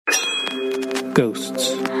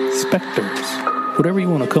Ghosts, specters, whatever you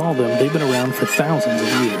want to call them, they've been around for thousands of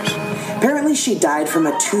years. Apparently she died from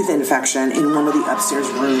a tooth infection in one of the upstairs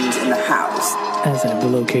rooms in the house. As have the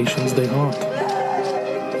locations they haunt.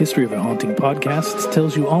 History of a Haunting podcast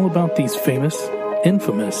tells you all about these famous,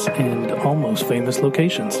 infamous, and almost famous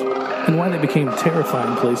locations, and why they became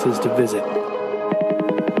terrifying places to visit.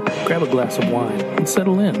 Grab a glass of wine and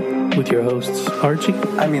settle in with your hosts, Archie.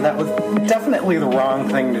 I mean, that was definitely the wrong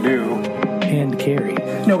thing to do. And Carrie.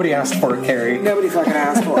 Nobody asked for it, Carrie. Nobody fucking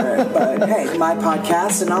asked for it, but hey, my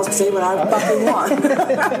podcast, and I'll say what I fucking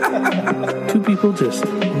want. Two people just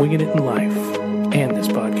winging it in life and this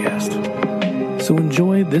podcast. So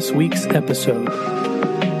enjoy this week's episode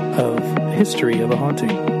of History of a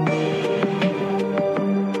Haunting.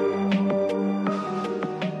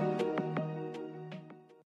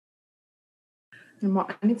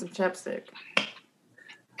 I need some chapstick.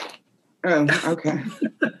 Oh, okay.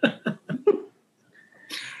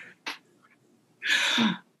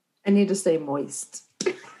 I need to stay moist.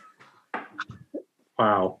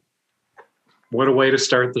 Wow. What a way to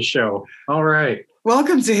start the show. All right.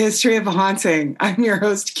 Welcome to History of a Haunting. I'm your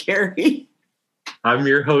host, Carrie. I'm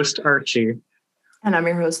your host, Archie. And I'm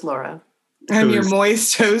your host, Laura. I'm your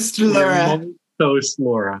moist host, Laura. Your moist host,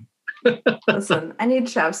 Laura. Listen, I need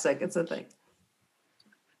chapstick. It's a thing.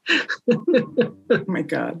 Oh my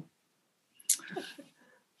God.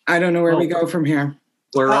 I don't know where we go from here.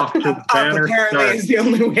 We're off to the banner. Apparently is the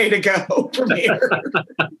only way to go from here.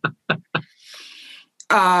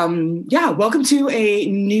 Welcome to a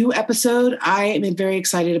new episode. I am very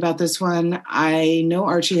excited about this one. I know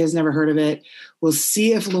Archie has never heard of it. We'll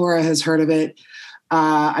see if Laura has heard of it.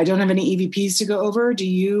 I don't have any EVPs to go over. Do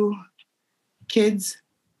you, kids?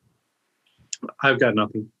 I've got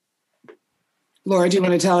nothing. Laura, do you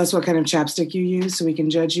want to tell us what kind of chapstick you use so we can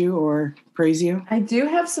judge you or praise you? I do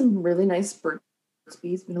have some really nice Burt's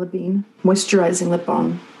Bees Vanilla Bean moisturizing lip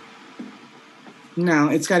balm. No,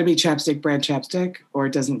 it's got to be chapstick brand chapstick, or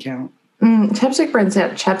it doesn't count. Chapstick brand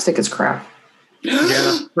chapstick is crap.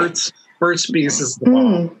 Yeah, Burt's Bees is the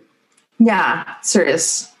bomb. Yeah,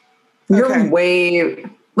 serious. You're way...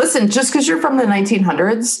 Listen, just because you're from the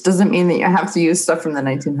 1900s doesn't mean that you have to use stuff from the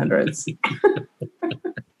 1900s.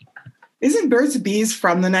 Isn't Burt's Bees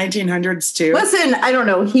from the 1900s too? Listen, I don't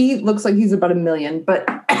know. He looks like he's about 1 million, but...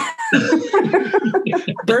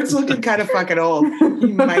 Bert's looking kind of fucking old. He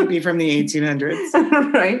might be from the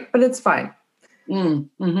 1800s. Right, but it's fine.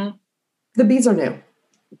 Mm-hmm. The bees are new.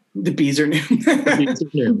 The bees are new. The bees are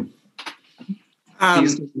new.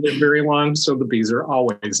 Bees don't live very long, so the bees are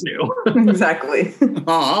always new. Exactly.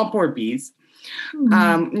 Aw, poor bees.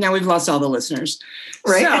 Now we've lost all the listeners.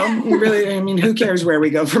 Right. So, really, I mean, who cares where we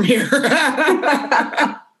go from here?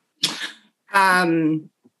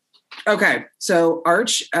 Okay, so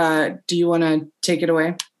Arch, do you want to take it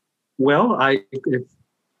away? Well, I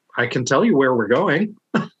can tell you where we're going.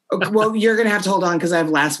 Okay, well, you're going to have to hold on because I have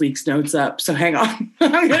last week's notes up. So hang on.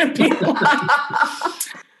 I'm going to be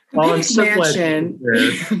Well, I'm so glad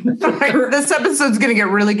this episode's going to get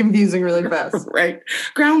really confusing really fast. Right.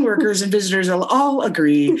 Ground workers and visitors will all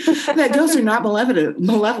agree that ghosts are not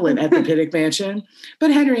malevolent at the Piddick Mansion,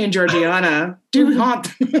 but Henry and Georgiana do haunt.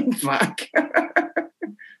 Fuck.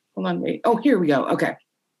 Hold on, wait. Oh, here we go. Okay.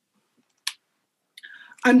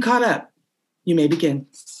 I'm caught up. You may begin.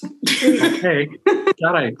 Okay.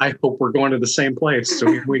 God, I hope we're going to the same place.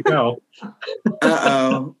 So here we go.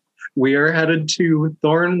 Uh-oh. We are headed to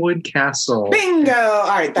Thornewood Castle. Bingo! All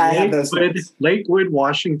right, I have those notes. Lakewood,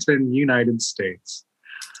 Washington, United States.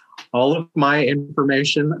 All of my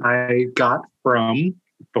information I got from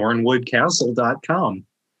thornwoodcastle.com.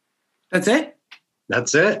 That's it?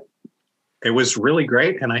 That's it. It was really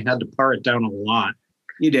great, and I had to par it down a lot.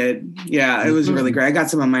 You did. Yeah, it was really great. I got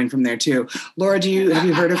some of mine from there, too. Laura, have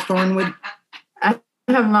you heard of Thornewood? I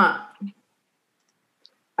have not.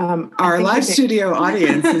 Our live studio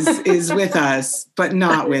audience is with us, but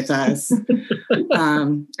not with us.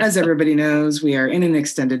 As everybody knows, we are in an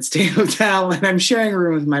extended stay hotel, and I'm sharing a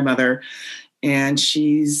room with my mother, and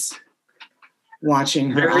she's watching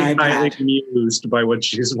her Very iPad. highly amused by what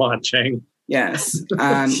she's watching. Yes.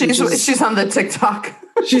 She's on the TikTok.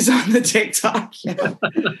 She's on the TikTok. Yeah.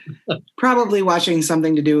 Probably watching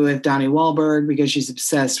something to do with Donnie Wahlberg because she's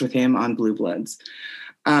obsessed with him on Blue Bloods.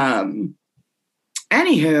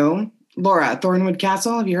 Anywho, Laura, Thornewood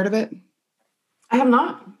Castle, have you heard of it? I have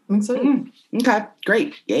not. I'm excited. Okay,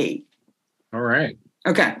 great. Yay. All right.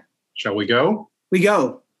 Okay. Shall we go? We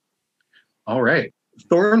go. All right.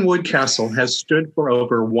 Thornewood Castle has stood for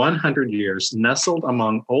over 100 years, nestled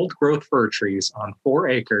among old-growth fir trees on 4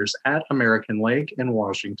 acres at American Lake in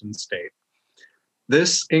Washington State.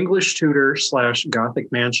 This English Tudor /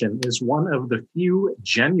 Gothic mansion is one of the few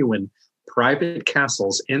genuine private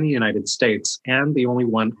castles in the United States and the only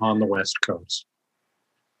one on the West Coast.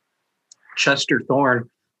 Chester Thorne,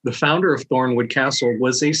 the founder of Thornewood Castle,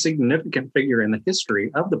 was a significant figure in the history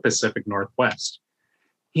of the Pacific Northwest.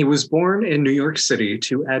 He was born in New York City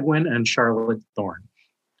to Edwin and Charlotte Thorne.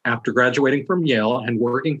 After graduating from Yale and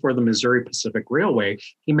working for the Missouri Pacific Railway,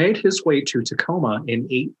 he made his way to Tacoma in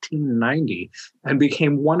 1890 and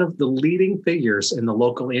became one of the leading figures in the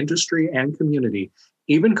local industry and community,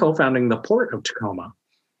 even co-founding the Port of Tacoma.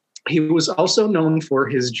 He was also known for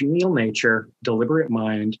his genial nature, deliberate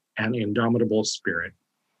mind, and indomitable spirit.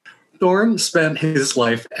 Thorne spent his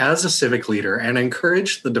life as a civic leader and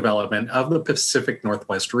encouraged the development of the Pacific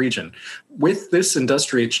Northwest region. With this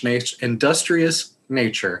industrious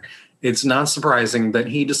nature, it's not surprising that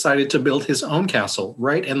he decided to build his own castle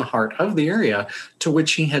right in the heart of the area to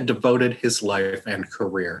which he had devoted his life and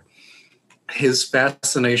career. His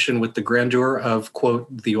fascination with the grandeur of,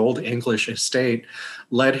 quote, the Old English estate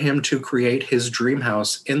led him to create his dream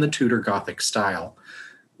house in the Tudor Gothic style.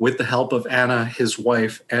 With the help of Anna, his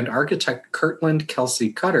wife, and architect Kirtland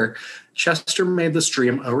Kelsey Cutter, Chester made this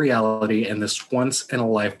dream a reality in this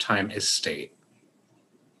once-in-a-lifetime estate.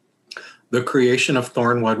 The creation of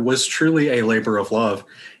Thornewood was truly a labor of love.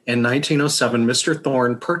 In 1907, Mr.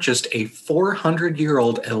 Thorne purchased a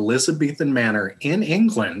 400-year-old Elizabethan manor in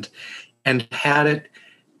England and had it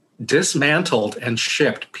dismantled and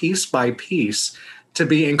shipped piece by piece to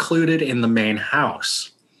be included in the main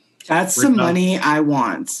house. That's some money I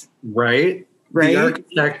want. Right? Right? The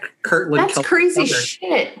architect, Kirtland That's crazy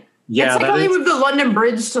shit. Yeah, it's like how they moved the London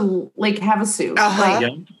Bridge to Lake Havasu. Uh-huh.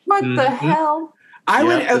 Like, what the hell?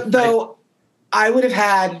 I would have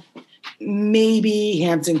had maybe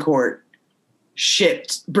Hampton Court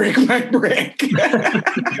shipped brick by brick. Like,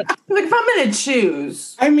 if I'm going to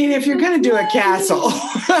choose. I mean, if you're going to do a castle.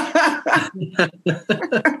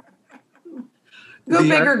 Go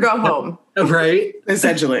big or go home. Right?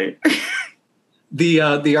 Essentially.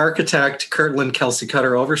 The architect, Kirtland Kelsey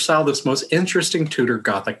Cutter, oversaw this most interesting Tudor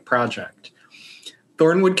Gothic project.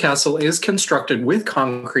 Thornewood Castle is constructed with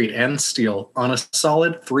concrete and steel on a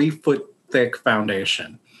solid 3-foot thick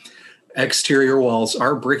foundation. Exterior walls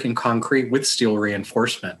are brick and concrete with steel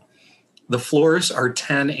reinforcement. The floors are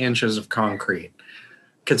 10 inches of concrete.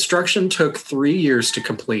 Construction took 3 years to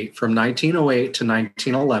complete, from 1908 to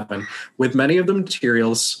 1911, with many of the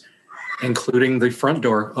materials, including the front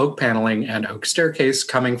door, oak paneling, and oak staircase,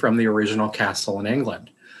 coming from the original castle in England.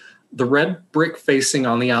 The red brick facing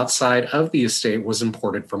on the outside of the estate was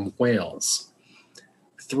imported from Wales.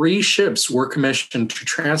 3 ships were commissioned to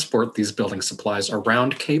transport these building supplies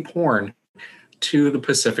around Cape Horn to the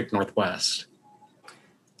Pacific Northwest.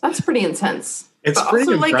 That's pretty intense. It's but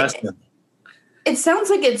pretty also, impressive. Like, it sounds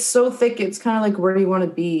like it's so thick, it's kind of like where do you want to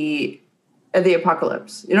be at the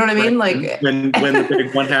apocalypse? You know what I mean? Right. Like when the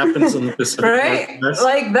big one happens in the Pacific right? Northwest.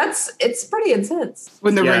 Like it's pretty intense.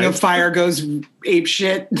 When the Ring of Fire goes ape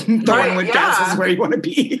shit, Thornewood Castle is where you want to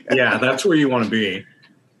be. Yeah, that's where you want to be.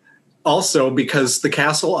 Also, because the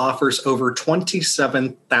castle offers over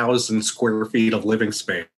 27,000 square feet of living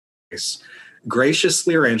space,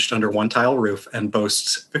 graciously arranged under one tile roof, and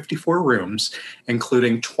boasts 54 rooms,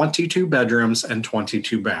 including 22 bedrooms and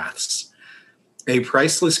 22 baths. A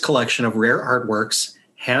priceless collection of rare artworks,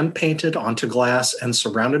 hand-painted onto glass and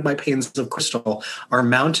surrounded by panes of crystal, are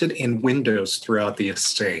mounted in windows throughout the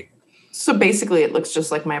estate. So basically, it looks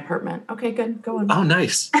just like my apartment. Okay, good. Go on. Oh,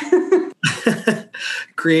 nice.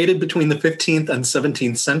 Created between the 15th and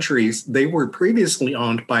 17th centuries, they were previously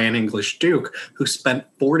owned by an English duke who spent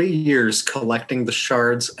 40 years collecting the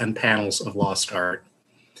shards and panels of lost art.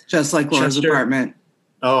 Just like Laura's apartment.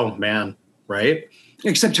 Oh, man. Right?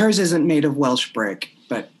 Except hers isn't made of Welsh brick,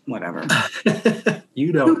 but whatever.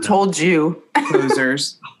 You don't Who told you?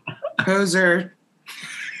 Posers. Poser.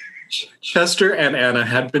 Chester and Anna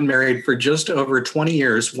had been married for just over 20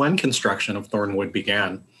 years when construction of Thornewood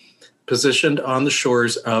began. Positioned on the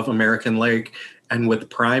shores of American Lake and with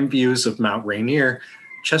prime views of Mount Rainier,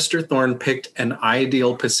 Chester Thorne picked an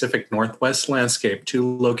ideal Pacific Northwest landscape to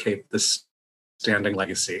locate this standing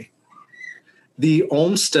legacy. The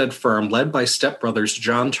Olmsted firm, led by stepbrothers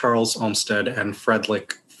John Charles Olmsted and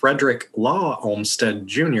Frederick Law Olmsted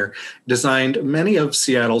Jr., designed many of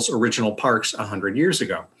Seattle's original parks 100 years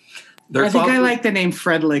ago. I think I like the name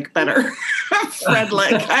Fredlick better.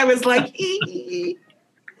 Fredlick. I was like,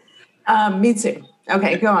 me too.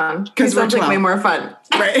 Okay, go on. Because sounds like way more fun.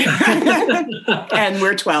 Right. And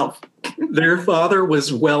we're 12. Their father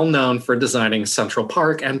was well known for designing Central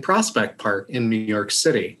Park and Prospect Park in New York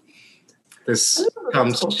City. This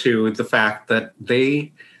comes to the fact that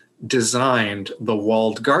they designed the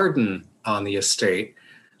walled garden on the estate,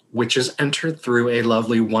 which is entered through a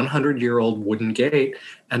lovely 100-year-old wooden gate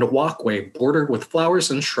and a walkway bordered with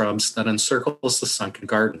flowers and shrubs that encircles the sunken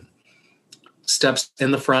garden. Steps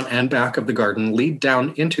in the front and back of the garden lead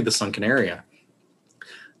down into the sunken area.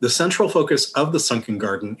 The central focus of the sunken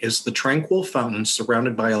garden is the tranquil fountain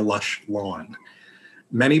surrounded by a lush lawn.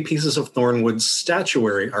 Many pieces of Thornewood's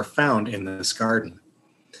statuary are found in this garden.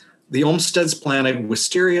 The Olmsteds planted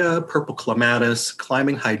wisteria, purple clematis,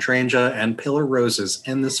 climbing hydrangea, and pillar roses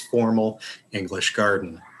in this formal English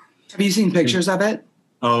garden. Have you seen pictures of it?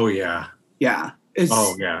 Oh, yeah. Yeah. It's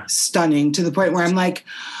stunning to the point where I'm like,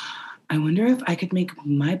 I wonder if I could make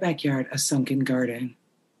my backyard a sunken garden.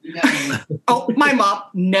 No. Oh, my mom,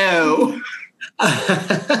 no.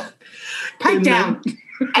 Pipe down.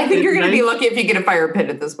 I think you're going to be lucky if you get a fire pit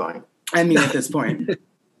at this point. I mean, at this point.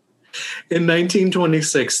 In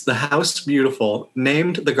 1926, the House Beautiful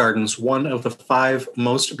named the gardens one of the 5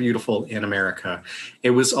 most beautiful in America.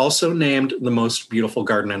 It was also named the most beautiful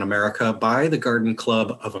garden in America by the Garden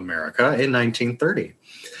Club of America in 1930.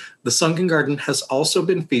 The sunken garden has also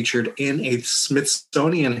been featured in a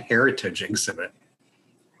Smithsonian Heritage exhibit.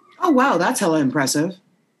 Oh, wow. That's hella impressive.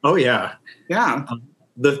 Oh, yeah. Yeah.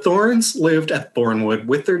 The Thornes lived at Thornewood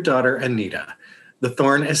with their daughter, Anita. The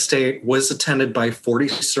Thorne estate was attended by 40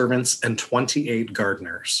 servants and 28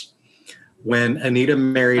 gardeners. When Anita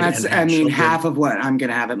married... half of what I'm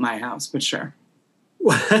going to have at my house, but sure.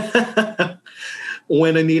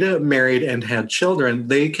 When Anita married and had children,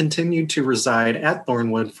 they continued to reside at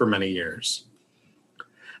Thornewood for many years.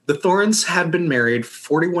 The Thornes had been married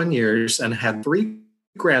 41 years and had 3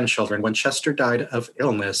 grandchildren when Chester died of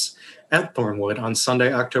illness at Thornewood on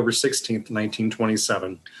Sunday, October 16th,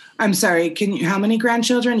 1927. I'm sorry, how many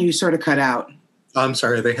grandchildren? You sort of cut out. I'm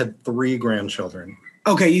sorry, they had 3 grandchildren.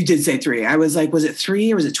 Okay, you did say 3. I was like, was it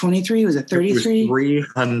 3 or was it 23? Was it 33?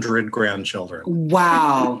 300 grandchildren.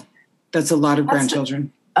 Wow. That's a lot of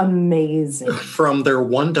grandchildren. Amazing. From their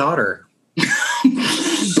one daughter.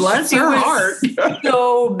 Bless her heart.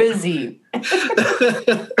 So busy.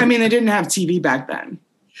 I mean, they didn't have TV back then.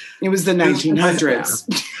 It was the 1900s.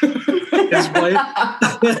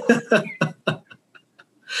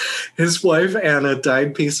 His wife, Anna,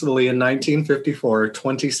 died peacefully in 1954,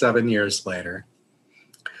 27 years later.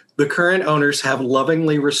 The current owners have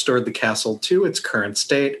lovingly restored the castle to its current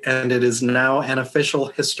state, and it is now an official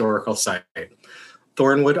historical site.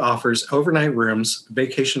 Thornewood offers overnight rooms,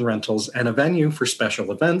 vacation rentals, and a venue for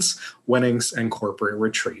special events, weddings, and corporate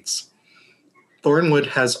retreats. Thornewood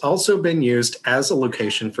has also been used as a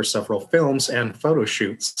location for several films and photo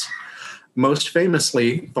shoots. Most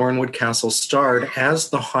famously, Thornewood Castle starred as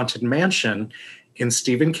the Haunted Mansion in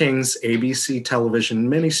Stephen King's ABC television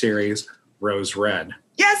miniseries, Rose Red.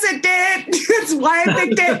 Yes, it did. That's why I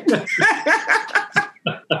picked it.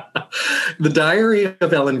 The Diary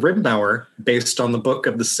of Ellen Rimbauer, based on the book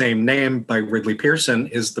of the same name by Ridley Pearson,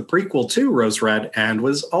 is the prequel to Rose Red and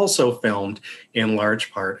was also filmed in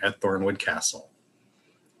large part at Thornewood Castle.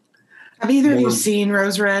 Have either of you seen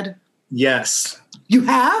Rose Red? Yes. You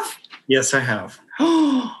have? Yes, I have.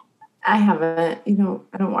 I haven't.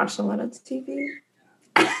 I don't watch a lot of TV.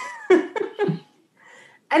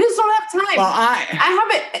 I just don't have time. Well, I have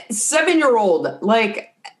a 7-year-old.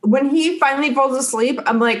 Like, when he finally falls asleep,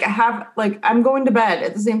 I'm like, I'm going to bed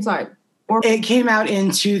at the same time. It came out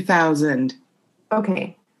in 2000.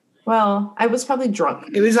 Okay. Well, I was probably drunk.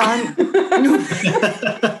 It was on.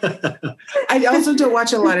 I also don't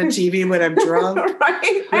watch a lot of TV when I'm drunk.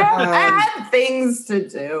 Right? I had things to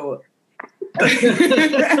do.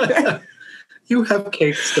 You have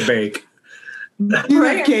cakes to bake. You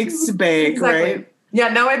have cakes to bake, exactly. Right? Yeah,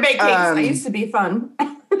 now I bake cakes. I used to be fun.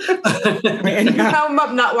 Now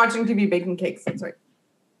I'm not watching TV baking cakes. That's right.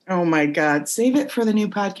 Oh my God. Save it for the new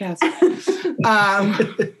podcast.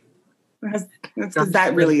 That's because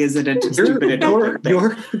that really isn't a stupid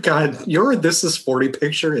your This Is 40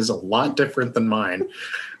 picture is a lot different than mine.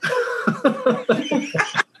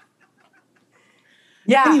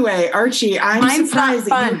 Yeah. Anyway, Archie, I'm surprised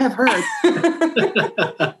that you have heard.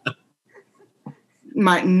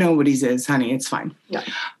 Nobody's is, honey. It's fine. Yeah.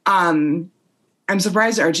 I'm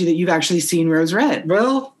surprised, Archie, that you've actually seen Rose Red.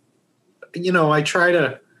 Well, I try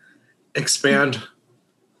to expand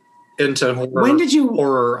into horror. When did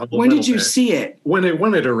you bit. See it? When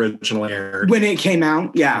it originally aired. When it came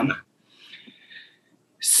out, yeah.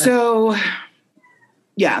 So,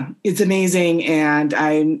 yeah, it's amazing, and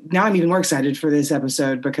I'm even more excited for this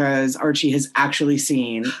episode because Archie has actually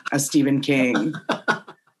seen a Stephen King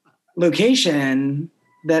location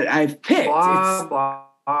that I've picked. Blah, blah,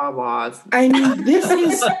 Wawa's. I mean,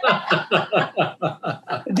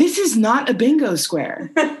 this is not a bingo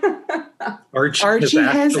square. Archie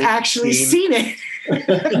has actually seen it.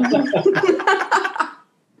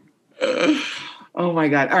 Oh my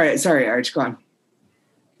God. All right. Sorry, Arch, go on.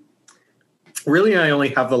 Really, I only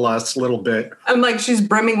have the last little bit. I'm like, she's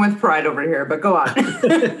brimming with pride over here, but go on.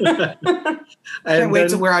 Can't wait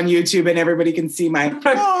till we're on YouTube and everybody can see my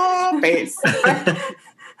face.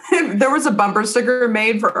 If there was a bumper sticker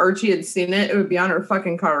made for Archie had seen it, it would be on her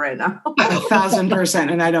fucking car right now.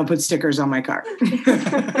 1,000%. And I don't put stickers on my car.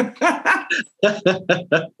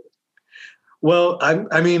 Well,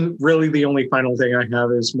 I mean, really the only final thing I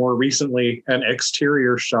have is more recently an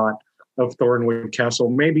exterior shot of Thornewood Castle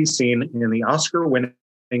may be seen in the Oscar-winning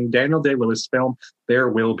Daniel Day-Lewis film, There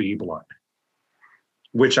Will Be Blood,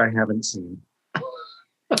 which I haven't seen.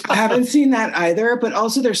 I haven't seen that either, but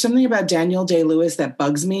also there's something about Daniel Day-Lewis that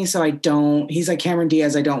bugs me, so he's like Cameron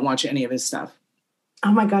Diaz, I don't watch any of his stuff.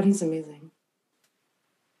 Oh my God, he's amazing.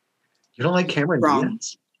 You don't like Cameron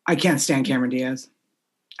Diaz? I can't stand Cameron Diaz.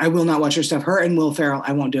 I will not watch her stuff. Her and Will Ferrell,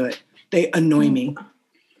 I won't do it. They annoy me.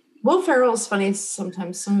 Will Ferrell is funny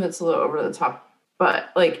sometimes. Some of it's a little over the top, but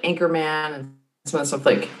like Anchorman and some of the stuff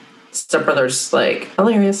like Step Brothers, like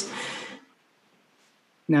hilarious.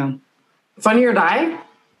 No. Funny or Die?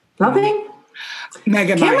 Nothing?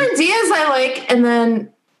 Megamind. Cameron Diaz I like, and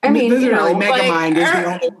then literally Megamind is the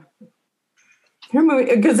only her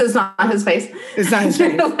movie, because it's not his face. It's not his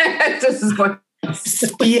face. It's just his voice.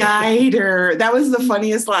 Spider. That was the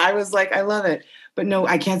funniest line. I was like, I love it. But no,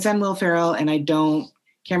 I can't stand Will Ferrell, and I don't.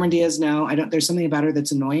 Cameron Diaz, no. I don't. There's something about her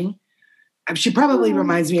that's annoying. She probably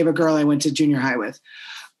reminds me of a girl I went to junior high with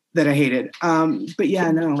that I hated. But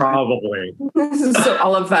yeah, no. Probably. So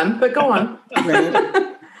all of them, but go on. Right.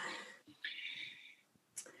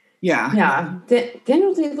 Yeah. Yeah.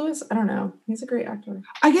 Daniel Day-Lewis, I don't know. He's a great actor.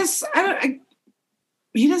 I guess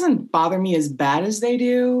he doesn't bother me as bad as they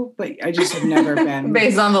do, but I just have never been.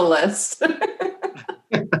 Based on the list.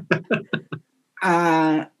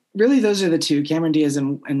 Really, those are the two, Cameron Diaz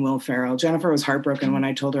and Will Ferrell. Jennifer was heartbroken when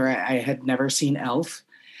I told her I had never seen Elf.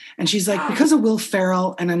 And she's like, because of Will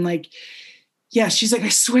Ferrell. And I'm like, yeah. She's like, I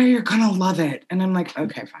swear you're going to love it. And I'm like,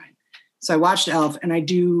 okay, fine. So I watched Elf, and I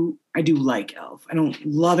do like Elf. I don't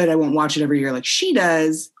love it. I won't watch it every year like she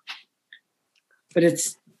does. But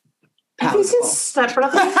it's palatable. He's just Step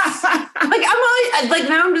Brothers. Now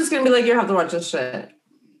I'm just going to be like, you have to watch this shit.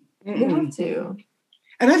 You have to.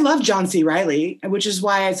 And I love John C. Reilly, which is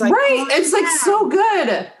why it's like, right. It's like so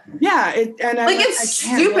good. Yeah. It's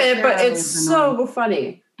stupid, but it's so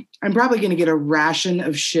funny. I'm probably going to get a ration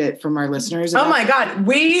of shit from our listeners. Oh my God.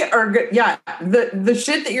 We are good. Yeah. The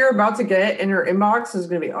shit that you're about to get in your inbox is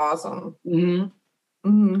going to be awesome. Mm-hmm.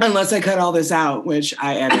 Mm-hmm. Unless I cut all this out, which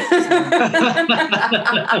I edit. So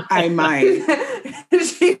I might.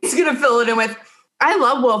 She's going to fill it in with, I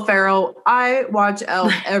love Will Ferrell. I watch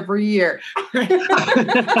Elf every year.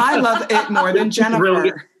 I love it more than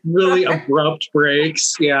Jennifer. Really abrupt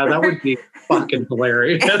breaks. Yeah, that would be fucking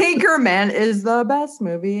hilarious. Anchorman is the best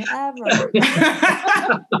movie ever.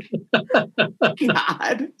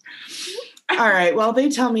 God. All right. Well, they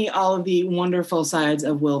tell me all of the wonderful sides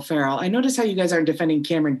of Will Ferrell. I notice how you guys aren't defending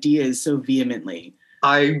Cameron Diaz so vehemently.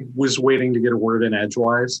 I was waiting to get a word in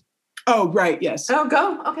edgewise. Oh, right. Yes. Oh,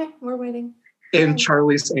 go. Okay. We're waiting. In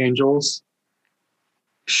Charlie's Angels,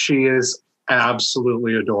 she is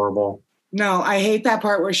absolutely adorable. No, I hate that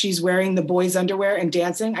part where she's wearing the boys' underwear and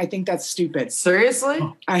dancing. I think that's stupid. Seriously?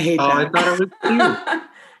 I hate that. I thought it was cute.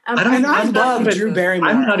 I love Drew Barrymore.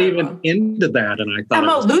 I'm not even into that, and I thought.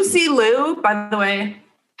 How about Lucy Liu, by the way?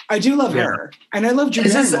 I do love her, and I love Drew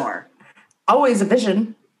Barrymore. Always a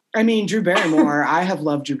vision. I mean, Drew Barrymore. I have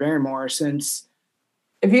loved Drew Barrymore since.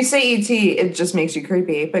 If you say E.T., it just makes you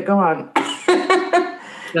creepy. But go on.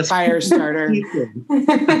 Firestarter.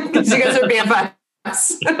 Because you guys are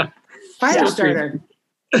BFFs. Firestarter.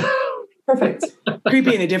 Perfect.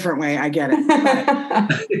 Creepy in a different way. I get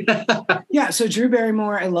it. But, yeah. So Drew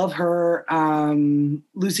Barrymore, I love her.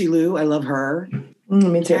 Lucy Liu, I love her.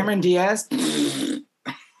 Me too. Cameron Diaz.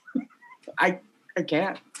 I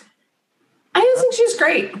can't. I just think she's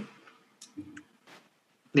great.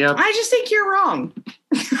 Yeah. I just think you're wrong.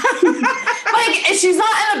 Like, she's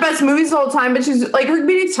not in the best movies the whole time, but she's like, her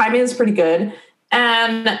comedic timing is pretty good.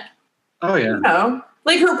 And oh yeah, you know,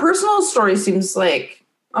 like her personal story seems like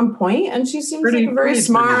on point, and she seems like a very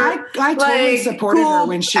smart. I totally supported her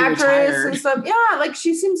when she retired and stuff. Yeah, like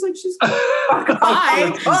she seems like she's. Of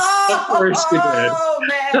course she did. Oh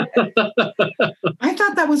man! I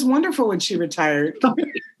thought that was wonderful when she retired.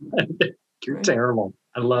 You're terrible.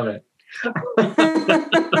 I love it.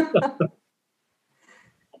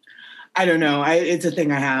 I don't know. It's a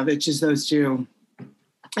thing I have. It's just those two.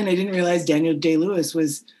 And I didn't realize Daniel Day-Lewis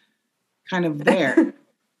was kind of there.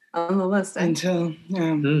 On the list. Until,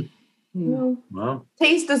 yeah. Well, wow.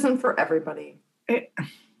 Taste isn't for everybody. All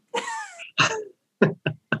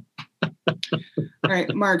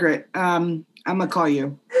right, Margaret, I'm going to call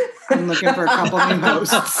you. I'm looking for a couple new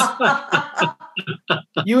hosts.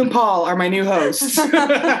 You and Paul are my new hosts.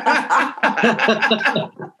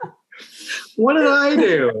 What did I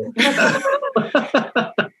do?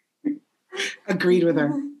 Agreed with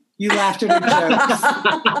her. You laughed at her jokes.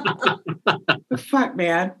 The fuck,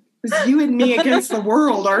 man? It's you and me against the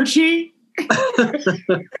world, Archie.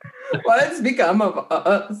 What's become of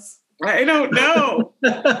us? I don't know.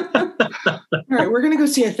 All right, we're going to go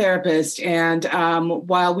see a therapist. And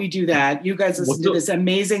while we do that, you guys listen to this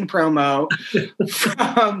amazing promo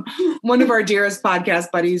from one of our dearest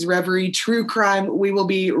podcast buddies, Reverie True Crime. We will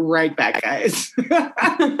be right back, guys.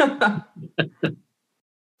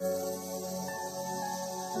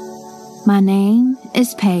 My name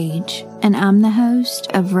is Paige, and I'm the host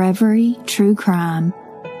of Reverie True Crime.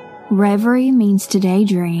 Reverie means to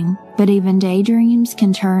daydream, but even daydreams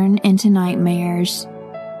can turn into nightmares.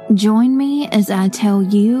 Join me as I tell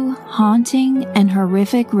you haunting and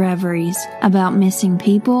horrific reveries about missing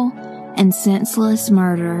people and senseless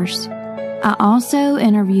murders. I also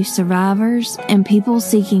interview survivors and people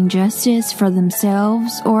seeking justice for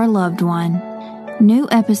themselves or a loved one. New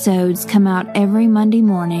episodes come out every Monday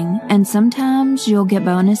morning, and sometimes you'll get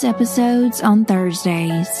bonus episodes on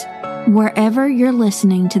Thursdays. Wherever you're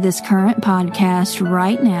listening to this current podcast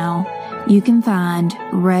right now, you can find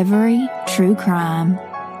Reverie True Crime.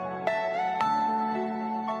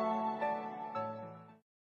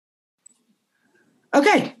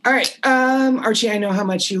 Okay. All right. Archie, I know how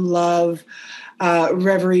much you love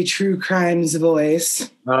Reverie True Crime's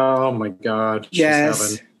voice. Oh my God. Yes.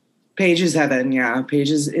 Heaven. Paige is heaven. Yeah. Paige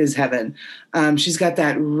is heaven. She's got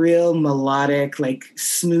that real melodic, like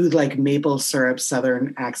smooth, like maple syrup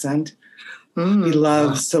Southern accent. He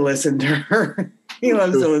loves to listen to her. He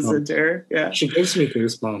loves to listen to her. Yeah. She gives me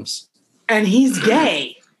goosebumps. And he's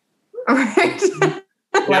gay. Right.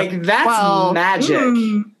 Like that's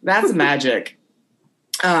magic. That's magic.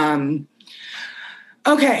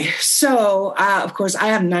 Okay. So, of course I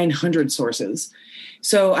have 900 sources.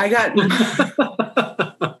 So I got,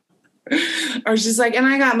 or she's like, and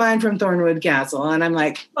I got mine from Thornewood Castle. And I'm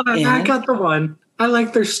like, I got the one. I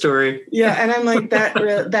like their story. Yeah. And I'm like,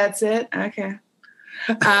 that's it. Okay.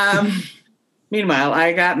 Meanwhile,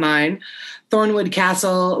 I got mine. Thornewood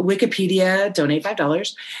Castle, Wikipedia, donate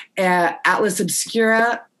 $5. Atlas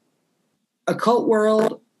Obscura, Occult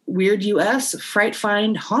World, Weird US, Fright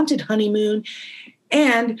Find, Haunted Honeymoon,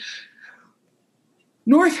 and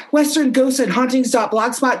Northwestern Ghosts and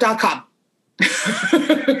Hauntings.blogspot.com.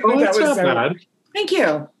 Oh, that's not bad. Thank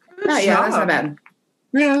you. That's not bad.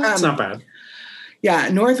 Yeah, that's not bad. Yeah,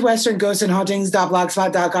 Northwestern Ghosts and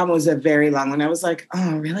Hauntings.blogspot.com was a very long one. I was like,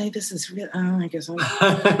 oh, really? This is real? Oh, I guess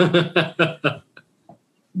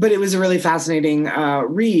But it was a really fascinating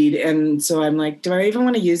read. And so I'm like, do I even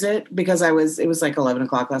want to use it? Because it was like 11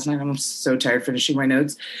 o'clock last night. I'm so tired finishing my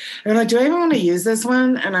notes. And I'm like, do I even want to use this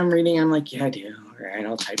one? And I'm reading. I'm like, yeah, I do. All right,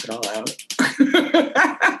 I'll type it all out.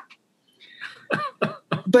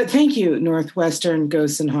 But thank you, Northwestern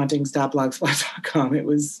Ghosts and Hauntings.blogspot.com. It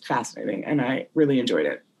was fascinating, and I really enjoyed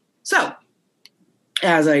it. So,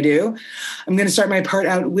 as I do, I'm going to start my part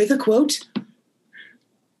out with a quote.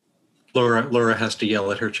 Laura has to yell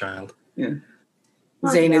at her child. Yeah.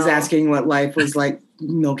 Zane is asking what life was like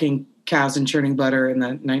milking cows and churning butter in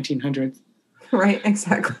the 1900s. Right,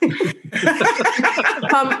 exactly.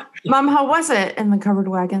 Mom, how was it in the covered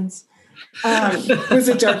wagons? Was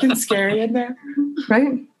it dark and scary in there?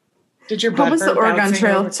 Right. Did your What was the Oregon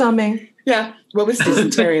Trail? Over? Tell me. Yeah. What was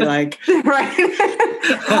dysentery like? Right.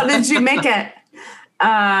 How did you make it?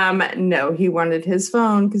 No, he wanted his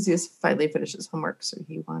phone because he has finally finished his homework. So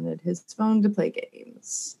he wanted his phone to play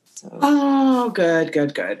games. So. Oh, good.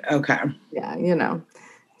 Okay. Yeah,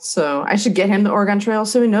 So I should get him the Oregon Trail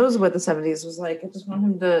so he knows what the 70s was like. I just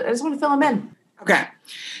want to fill him in. Okay.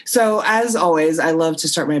 So as always, I love to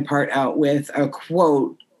start my part out with a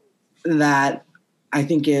quote that I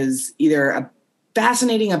think is either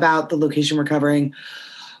fascinating about the location we're covering,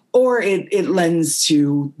 or it lends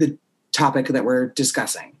to the topic that we're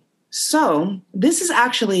discussing. So this is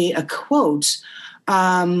actually a quote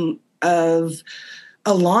of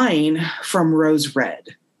a line from Rose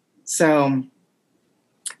Red. So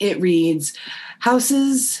it reads,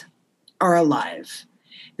 "Houses are alive.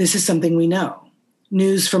 This is something we know.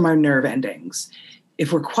 News from our nerve endings.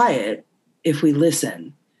 If we're quiet, if we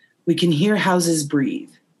listen, we can hear houses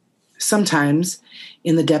breathe. Sometimes,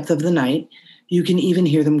 in the depth of the night, you can even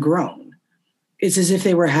hear them groan. It's as if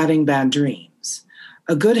they were having bad dreams.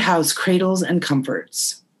 A good house cradles and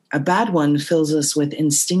comforts. A bad one fills us with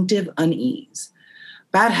instinctive unease.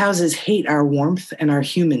 Bad houses hate our warmth and our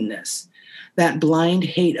humanness. That blind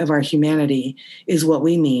hate of our humanity is what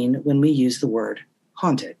we mean when we use the word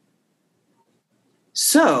haunted.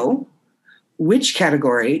 So, which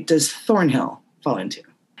category does Thornhill fall into?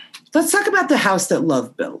 Let's talk about the house that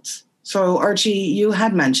Love built. So, Archie, you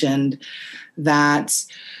had mentioned that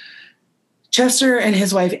Chester and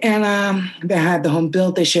his wife, Anna, they had the home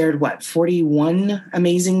built. They shared, 41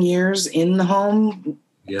 amazing years in the home?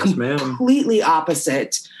 Yes, ma'am. Completely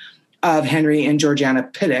opposite of Henry and Georgiana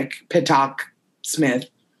Pittock Smith.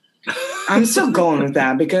 I'm still going with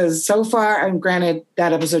that because so far, and granted,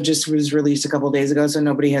 that episode just was released a couple of days ago, so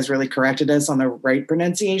nobody has really corrected us on the right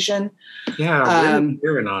pronunciation. Yeah, where's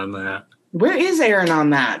Aaron on that? Where is Aaron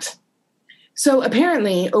on that? So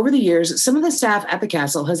apparently, over the years, some of the staff at the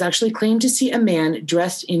castle has actually claimed to see a man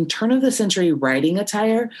dressed in turn-of-the-century riding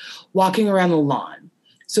attire walking around the lawn.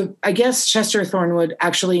 So I guess Chester Thornewood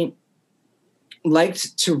actually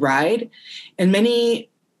liked to ride, and many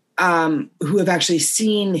who have actually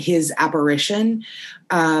seen his apparition,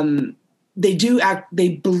 seen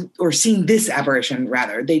this apparition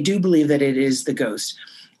rather, they do believe that it is the ghost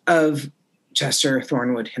of Chester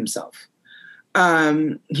Thornewood himself.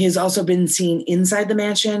 He has also been seen inside the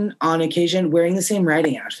mansion on occasion wearing the same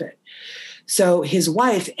riding outfit. So his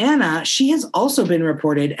wife, Anna, she has also been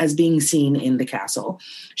reported as being seen in the castle.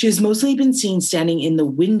 She has mostly been seen standing in the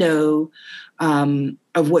window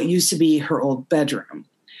of what used to be her old bedroom.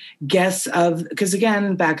 Because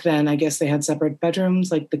again, back then, I guess they had separate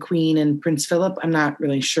bedrooms, like the Queen and Prince Philip. I'm not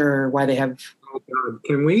really sure why they have. Oh, God.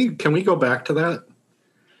 Can we go back to that?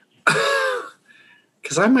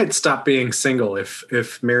 Because I might stop being single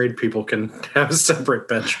if married people can have separate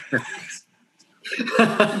bedrooms.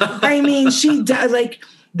 I mean,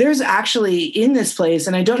 there's actually in this place,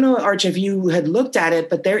 and I don't know, Arch, if you had looked at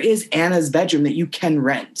it, but there is Anna's bedroom that you can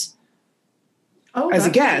rent as a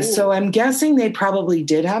guest. Cool. So I'm guessing they probably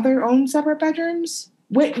did have their own separate bedrooms.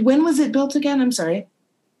 When was it built again? I'm sorry.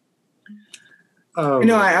 Oh,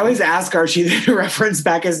 I always ask Archie to reference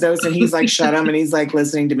back his notes, and he's like, shut him, and he's like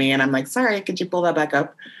listening to me, and I'm like, sorry, could you pull that back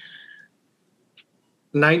up?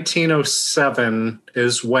 1907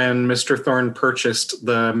 is when Mr. Thorne purchased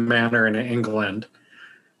the manor in England.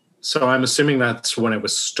 So I'm assuming that's when it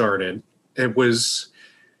was started. It was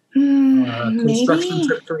construction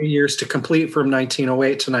took 3 years to complete from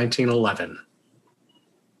 1908 to 1911.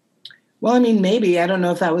 Well, I mean, maybe. I don't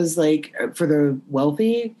know if that was like for the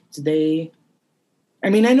wealthy. I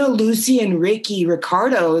know Lucy and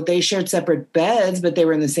Ricardo, they shared separate beds, but they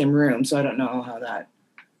were in the same room. So I don't know how that.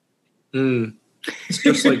 It's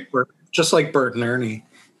just like Bert and Ernie.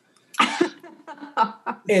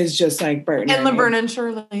 It's just like Bert and Laverne and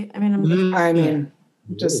Shirley.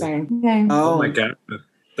 Just saying. Okay. Oh my God.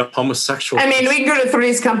 The homosexual. We can go to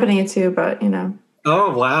Three's Company too, but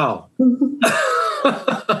Oh, wow.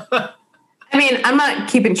 I'm not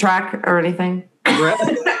keeping track or anything.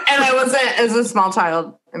 And I wasn't as a small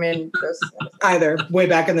child. Either way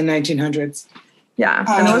back in the 1900s. Yeah,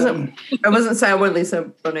 and I wasn't sad when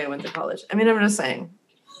Lisa Bonet went to college. I'm just saying,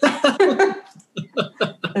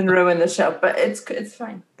 and ruin the show, but it's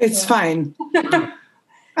fine. It's fine.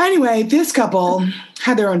 Anyway, this couple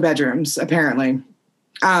had their own bedrooms apparently.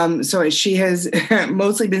 So she has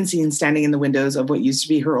mostly been seen standing in the windows of what used to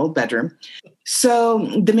be her old bedroom. So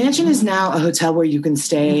the mansion is now a hotel where you can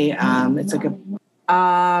stay. It's like a.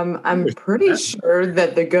 I'm pretty sure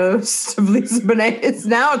that the ghost of Lisa Bonet is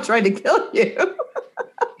now trying to kill you.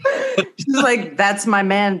 She's like, that's my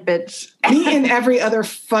man, bitch. Me and every other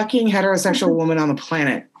fucking heterosexual woman on the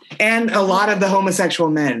planet. And a lot of the homosexual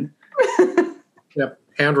men. Yep.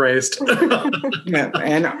 Hand raised.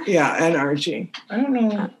 And Archie. I don't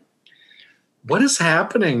know. What is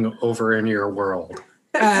happening over in your world?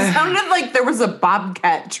 It sounded like there was a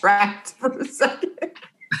bobcat tracked for a second.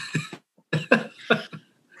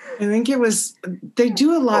 I think it was, they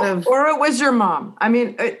do a lot of. Or it was your mom.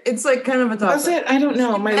 It's like kind of a topic. Was it? I don't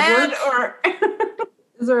know. Or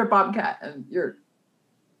is there a bobcat in your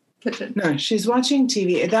kitchen? No, she's watching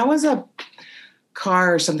TV. That was a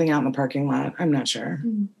car or something out in the parking lot. I'm not sure.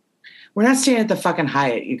 Mm-hmm. We're not staying at the fucking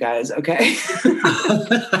Hyatt, you guys, okay?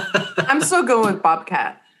 I'm still going with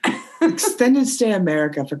bobcat. Extended stay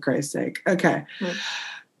America, for Christ's sake. Okay.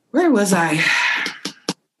 Where was I?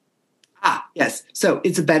 Yes. So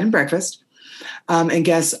it's a bed and breakfast. And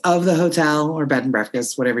guests of the hotel or bed and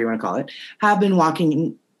breakfast, whatever you want to call it, have been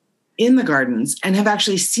walking in the gardens and have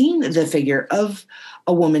actually seen the figure of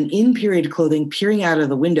a woman in period clothing peering out of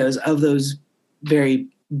the windows of that very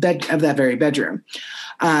bedroom.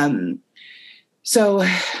 So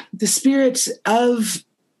the spirits of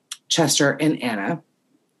Chester and Anna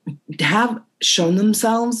have shown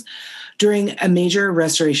themselves during a major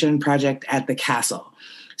restoration project at the castle.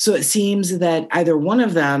 So it seems that either one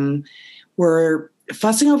of them were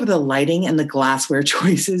fussing over the lighting and the glassware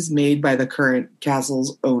choices made by the current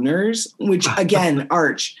castle's owners, which again,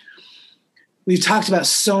 Arch, we've talked about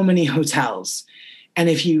so many hotels. And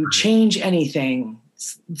if you change anything,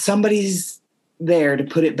 somebody's there to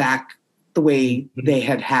put it back the way they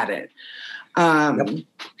had it.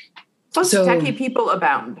 Plus, tacky people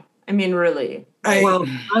abound. I mean, really.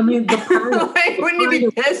 The pride wouldn't you be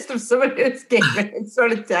pissed if somebody was gaming and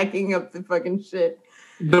started tacking up the fucking shit?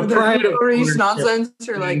 the pride of Reach nonsense.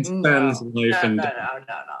 You're like, no.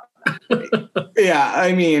 Yeah,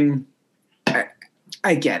 I mean,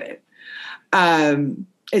 I get it.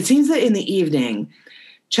 It seems that in the evening,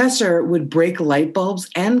 Chester would break light bulbs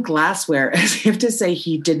and glassware as if to say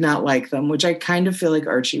he did not like them, which I kind of feel like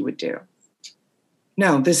Archie would do.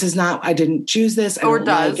 No, this is not, I didn't choose this. I don't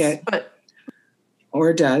like it.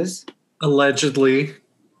 Or does. Allegedly.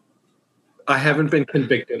 I haven't been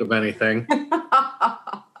convicted of anything.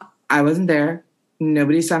 I wasn't there.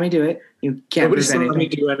 Nobody saw me do it. You can't Nobody prove saw anything. me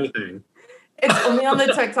do anything. It's only on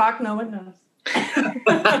the TikTok. No one knows.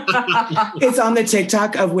 It's on the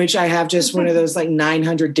TikTok, of which I have just one of those like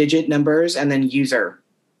 900 digit numbers and then user.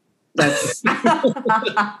 That's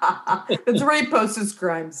it's where he posts his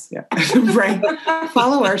crimes. Yeah. Right.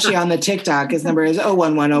 Follow Archie on the TikTok. His number is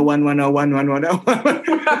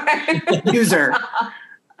 01101110111. User.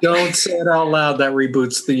 Don't say it out loud. That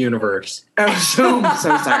reboots the universe. I'm so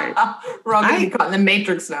sorry. We're all going to be caught in the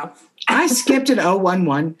Matrix now. I skipped an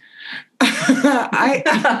 011.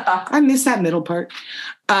 I missed that middle part.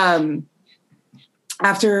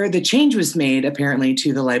 After the change was made, apparently,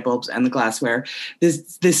 to the light bulbs and the glassware,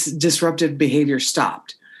 this disruptive behavior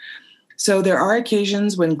stopped. So there are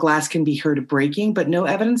occasions when glass can be heard breaking, but no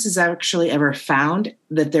evidence is actually ever found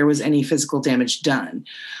that there was any physical damage done.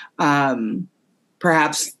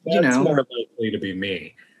 Perhaps, That's more likely to be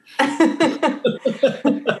me.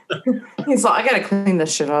 He's like, I got to clean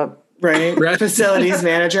this shit up. Right? Facilities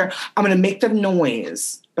manager. I'm going to make the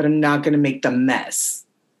noise, but I'm not going to make the mess.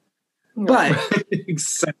 But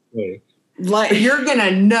exactly, like you're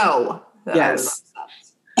gonna know. Yes,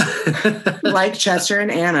 like Chester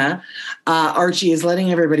and Anna, Archie is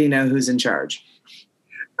letting everybody know who's in charge.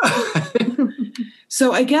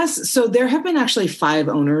 So I guess there have been actually 5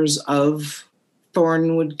 owners of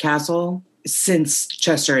Thornewood Castle since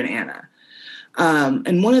Chester and Anna.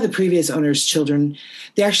 And one of the previous owner's children,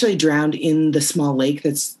 they actually drowned in the small lake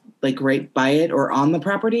that's like right by it or on the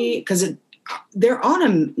property because they're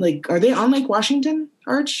on are they on Lake Washington,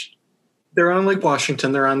 Arch? They're on Lake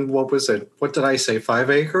Washington. They're on, what was it? What did I say? 5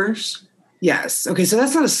 acres? Yes. Okay. So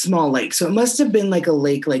that's not a small lake. So it must have been like a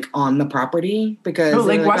lake, like on the property because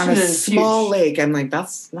Lake Washington on a is small huge. lake. I'm like,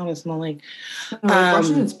 that's not a small lake. Lake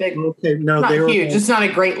Washington's big. Okay. No, Not they were huge. It's not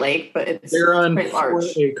a great lake, but they're on quite 4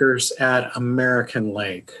 large. acres at American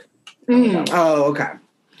Lake. Oh, okay.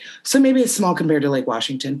 So maybe it's small compared to Lake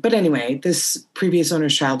Washington. But anyway, this previous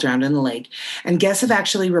owner's child drowned in the lake. And guests have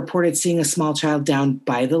actually reported seeing a small child down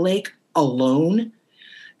by the lake alone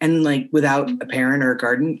and like without a parent or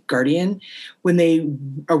a guardian. When they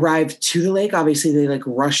arrive to the lake, obviously they like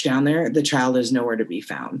rush down there. The child is nowhere to be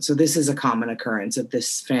found. So this is a common occurrence of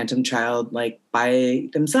this phantom child like by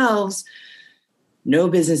themselves. No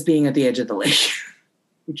business being at the edge of the lake,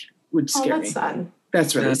 which would scare me. That's sad.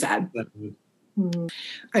 That's really sad.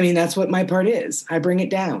 I mean, that's what my part is. I bring it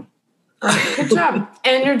down. Good job.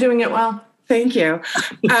 And you're doing it well. Thank you.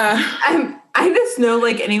 I just know,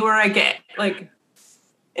 like, anywhere I get, like,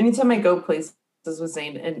 anytime I go places with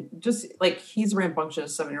Zane, and just, like, he's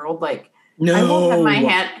rambunctious 7-year-old, like, No. I won't have my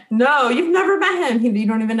hand. No, you've never met him. You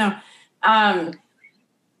don't even know.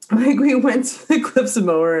 Like, we went to the Cliffs of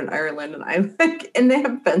Moher in Ireland, and they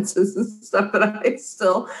have fences and stuff, but I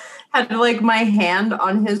still had like my hand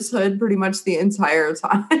on his hood pretty much the entire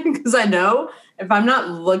time because I know if I'm not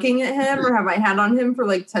looking at him or have my hand on him for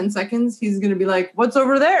like 10 seconds, he's going to be like, what's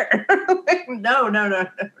over there? Like, no.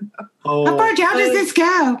 Oh, How far down does this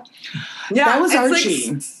go? Yeah, that was it's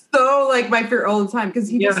Archie. Like, so like my fear all the time because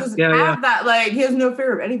he just doesn't have that. Like he has no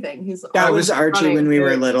fear of anything. That was Archie running. when we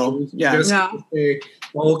were little. Yeah.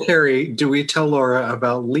 Well, Carrie, do we tell Laura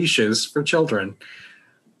about leashes for children?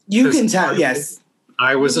 You can tell. Yes.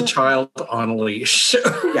 I was a child on a leash.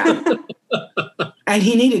 Yeah. And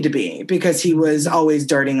he needed to be because he was always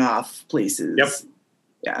darting off places. Yep.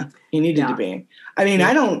 Yeah. He needed to be. I mean,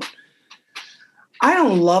 I don't I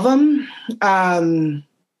don't love them,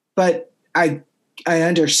 but I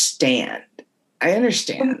understand. I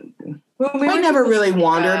understand. I never really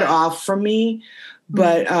wandered off from me,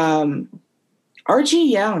 but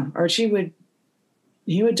Archie would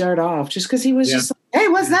dart off just because he was just like, hey,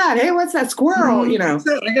 what's that? Hey, what's that squirrel? You know,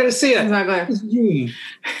 I gotta see it. Exactly.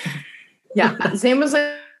 Yeah, same was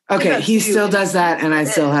like. Okay, he still does that, and I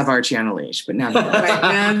still have Archie on a leash, but now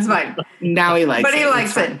that's fine. Now he likes it. But he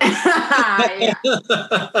likes it. Yeah.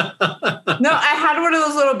 No, I had one of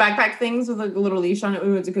those little backpack things with like a little leash on it when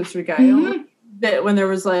we went to Costa Rica. That when there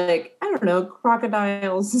was like, I don't know,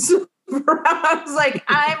 crocodiles. I was like,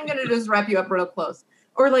 I'm going to just wrap you up real close.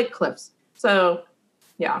 Or like cliffs. So,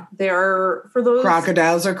 yeah, they are for those.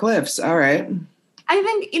 Crocodiles or cliffs. All right. I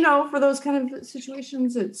think, for those kind of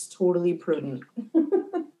situations, it's totally prudent.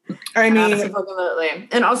 I mean, absolutely.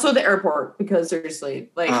 And also the airport, because seriously,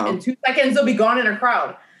 like in 2 seconds, they'll be gone in a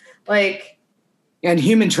crowd. Like, and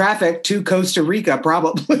human traffic to Costa Rica,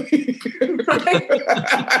 probably.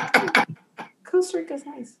 Costa Rica's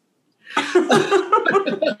nice. Well,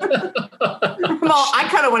 I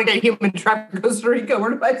kind of want to get human traffic in Costa Rica.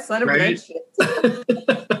 Where do I sign up for that shit?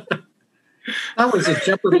 That was a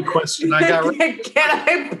Jeopardy question I got. Can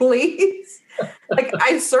I please? Like,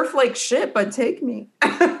 I surf like shit, but take me.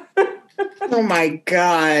 Oh my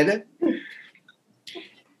God.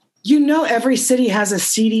 Every city has a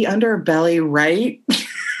seedy underbelly, right?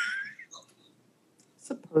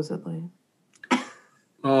 Supposedly.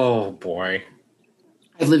 Oh boy.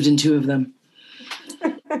 I've lived in 2 of them.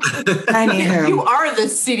 Anywho. You are the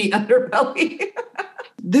seedy underbelly.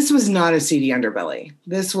 This was not a seedy underbelly.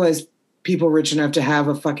 This was people rich enough to have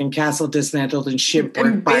a fucking castle dismantled and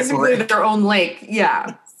shipwrecked by basically their own lake.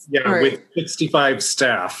 Yeah. Yeah, right. With 65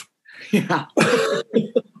 staff. Yeah.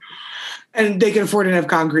 And they can afford enough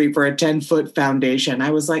concrete for a 10-foot foundation.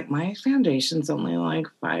 I was like, my foundation's only like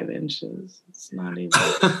 5 inches. It's not even.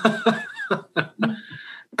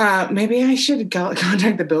 Maybe I should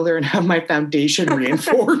contact the builder and have my foundation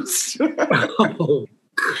reinforced. Oh,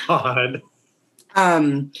 God.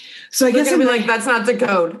 So I guess I'd be like, that's not the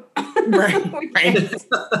code. Right.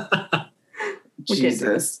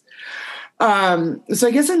 Jesus. So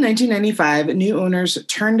I guess in 1995, new owners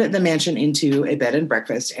turned the mansion into a bed and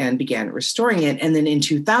breakfast and began restoring it. And then in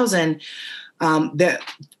 2000, the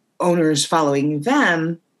owners following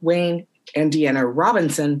them, Wayne and Deanna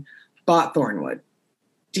Robinson, bought Thornewood.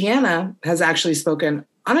 Deanna has actually spoken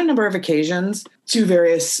on a number of occasions to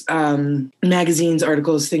various magazines,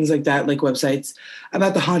 articles, things like that, like websites,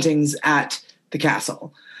 about the hauntings at the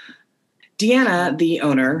castle. Deanna, the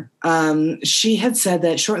owner, she had said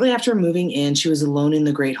that shortly after moving in, she was alone in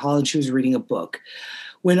the Great Hall and she was reading a book,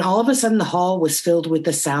 when all of a sudden the hall was filled with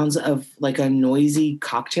the sounds of like a noisy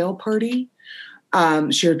cocktail party.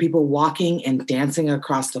 She heard people walking and dancing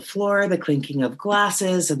across the floor, the clinking of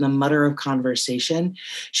glasses, and the mutter of conversation.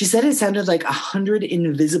 She said it sounded like 100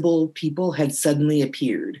 invisible people had suddenly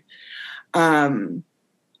appeared.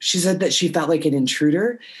 She said that she felt like an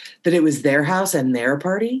intruder, that it was their house and their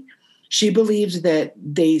party. She believed that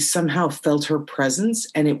they somehow felt her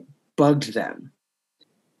presence and it bugged them.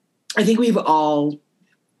 I think we all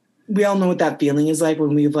know what that feeling is like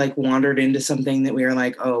when we've like wandered into something that we are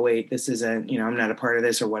like, oh wait, this isn't, I'm not a part of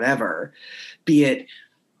this or whatever. Be it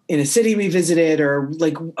in a city we visited or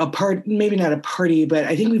like maybe not a party, but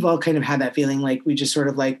I think we've all kind of had that feeling like we just sort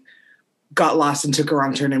of like got lost and took a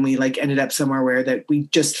wrong turn and we like ended up somewhere where that we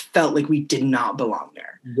just felt like we did not belong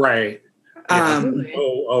there. Right. Yeah. I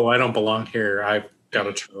don't belong here. I've got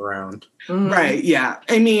to turn around. Right. Yeah.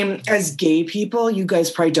 I mean, as gay people, you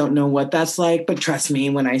guys probably don't know what that's like, but trust me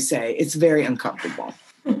when I say it's very uncomfortable.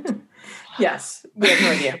 Yes. We have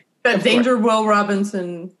no idea. That Danger Will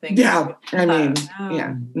Robinson thing. Yeah. I mean,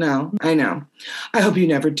 yeah. No, I know. I hope you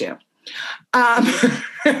never do.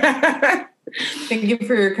 Thank you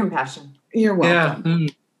for your compassion. You're welcome. Yeah.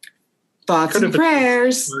 Thoughts and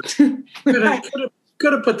prayers.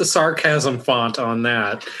 Could have put the sarcasm font on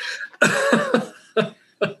that. I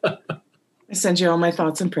send you all my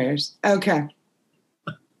thoughts and prayers. Okay.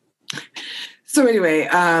 So anyway,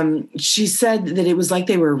 she said that it was like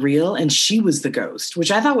they were real and she was the ghost, which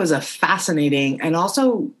I thought was a fascinating and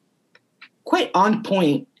also quite on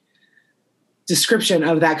point description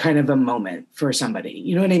of that kind of a moment for somebody.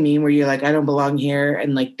 You know what I mean? Where you're like, I don't belong here.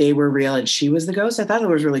 And like they were real and she was the ghost. I thought it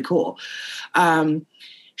was really cool.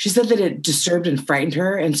 She said that it disturbed and frightened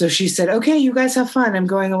her. And so she said, okay, you guys have fun. I'm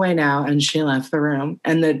going away now. And she left the room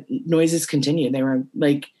and the noises continued. They were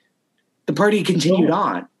like, the party continued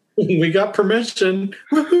on. We got permission.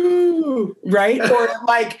 Woohoo! Right? Or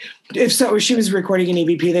like, if so, if she was recording an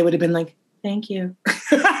EVP, they would have been like, thank you.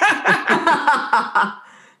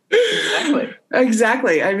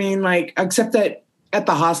 Exactly. I mean, like, except that at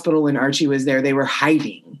the hospital when Archie was there, they were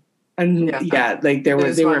hiding. And like they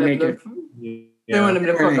were making... They want him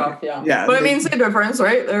to fuck off, yeah. But I mean, same difference,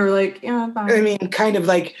 right? They were like, yeah, bye. I mean, kind of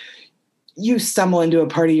like you stumble into a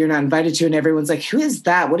party you're not invited to and everyone's like, who is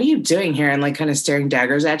that? What are you doing here? And like kind of staring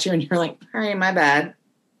daggers at you. And you're like, all right, my bad.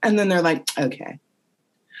 And then they're like, okay.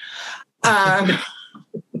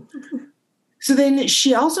 So then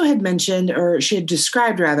she also had mentioned, or she had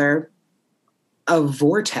described rather, a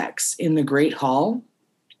vortex in the Great Hall.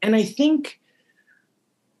 And I think,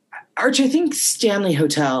 Archie, I think Stanley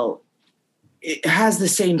Hotel, it has the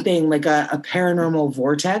same thing, like a paranormal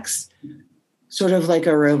vortex, sort of like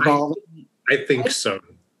a revolving. I think so.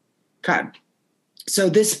 Okay. So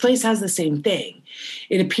this place has the same thing.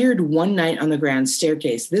 It appeared one night on the grand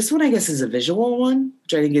staircase. This one, I guess, is a visual one,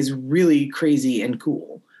 which I think is really crazy and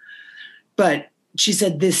cool. But she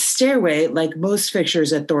said this stairway, like most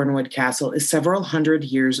fixtures at Thornewood Castle, is several hundred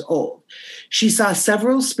years old. She saw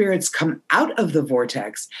several spirits come out of the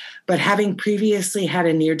vortex, but having previously had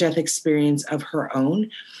a near-death experience of her own,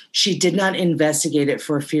 she did not investigate it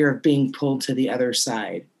for fear of being pulled to the other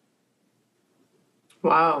side.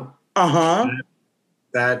 Wow. Uh-huh.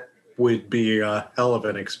 That would be a hell of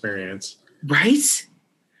an experience. Right?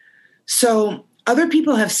 So other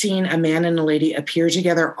people have seen a man and a lady appear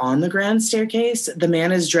together on the grand staircase. The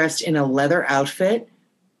man is dressed in a leather outfit.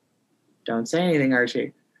 Don't say anything,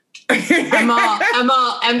 Archie. Okay.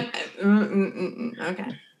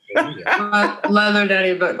 Leather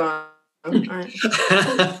daddy, but gone. All right.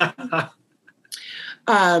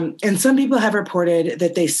 And some people have reported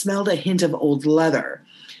that they smelled a hint of old leather.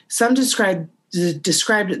 Some described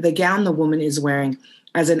the gown the woman is wearing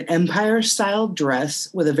as an empire-style dress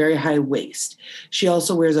with a very high waist. She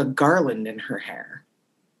also wears a garland in her hair.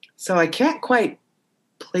 So I can't quite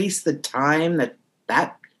place the time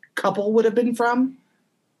that couple would have been from.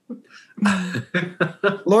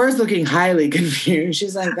 Laura's looking highly confused.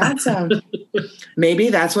 She's like, maybe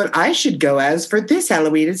that's what I should go as for this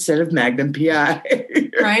Halloween instead of Magnum PI.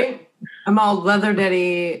 Right? I'm all leather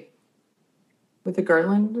daddy with a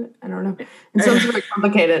garland. I don't know. It sounds very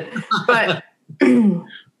complicated. But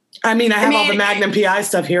I mean, I have all the Magnum PI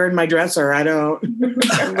stuff here in my dresser. I don't.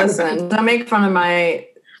 Listen, don't make fun of my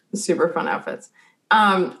super fun outfits.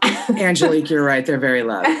 Angelique, you're right. They're very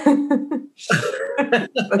loud.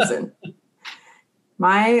 Listen,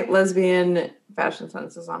 my lesbian fashion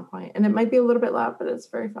sense is on point, and it might be a little bit loud, but it's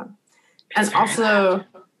very fun. And also,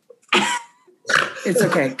 it's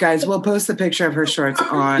okay, guys. We'll post the picture of her shorts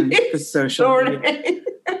on the social media.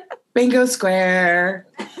 Bingo square.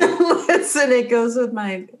 Listen, it goes with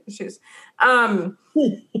my shoes. But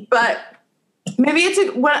maybe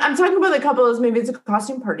what I'm talking about the couple is maybe it's a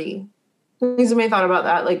costume party. Because may thought about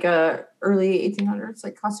that, like early 1800s,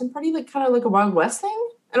 like costume party, like kind of like a Wild West thing.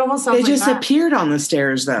 It almost sounds like they just appeared on the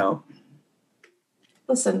stairs, though.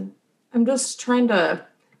 Listen, I'm just trying to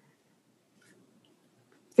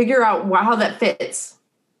figure out how that fits.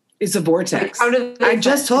 It's a vortex. Like, I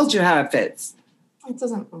just told you how it fits. It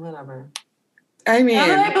doesn't, whatever. I mean,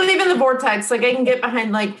 I believe in the vortex. Like, I can get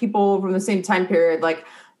behind like people from the same time period. Like,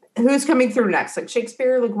 who's coming through next? Like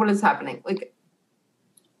Shakespeare. Like, what is happening? Like.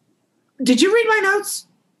 Did you read my notes?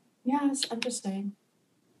 Yes, I'm just saying.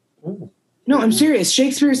 Ooh. No, I'm serious.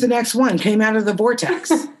 Shakespeare's the next one. Came out of the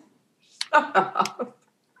vortex.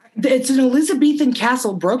 It's an Elizabethan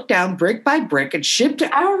castle, broke down brick by brick and shipped.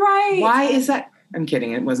 All right. Why is that? I'm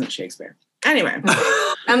kidding. It wasn't Shakespeare. Anyway.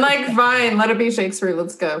 I'm like, fine. Let it be Shakespeare.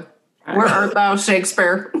 Let's go. Where art thou,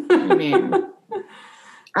 Shakespeare? I mean,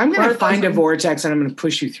 I'm going to find a vortex and I'm going to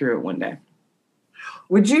push you through it one day.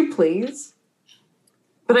 Would you please?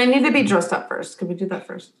 But I need to be dressed up first. Can we do that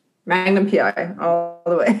first? Magnum PI all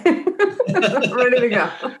the way. Ready to go.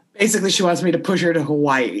 Basically, she wants me to push her to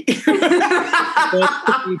Hawaii.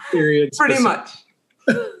 Pretty much.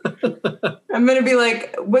 I'm going to be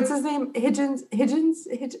like, what's his name? Higgins? Higgins?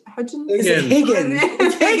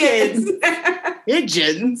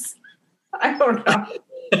 Higgins. I don't know.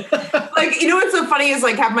 Like, you know what's so funny is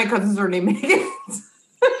like half my cousins are named Higgins.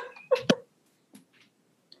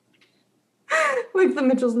 Like the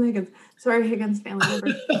Mitchells and Higgins. Sorry, Higgins family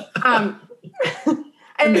members.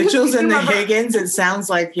 Mitchells and the Higgins, it sounds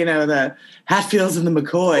like, the Hatfields and the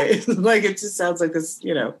McCoys. Like, it just sounds like this,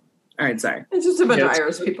 All right, sorry. It's just a bunch of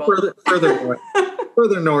Irish people.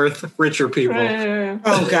 Further north, richer people.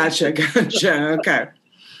 Oh, gotcha. Okay.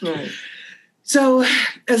 Right. So,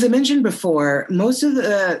 as I mentioned before, most of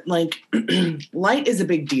the light is a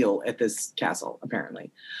big deal at this castle, apparently.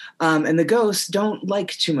 And the ghosts don't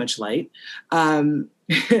like too much light. Most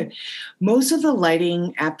of the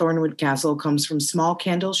lighting at Thornewood Castle comes from small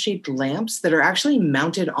candle-shaped lamps that are actually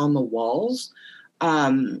mounted on the walls,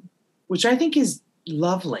 which I think is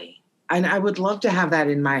lovely. And I would love to have that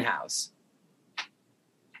in my house.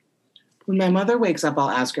 When my mother wakes up, I'll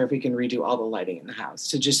ask her if we can redo all the lighting in the house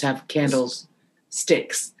to just have candles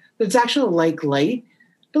sticks. It's actually like light,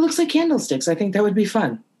 but looks like candlesticks. I think that would be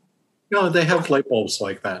fun. No, they have light bulbs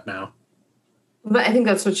like that now. But I think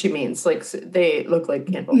that's what she means. Like they look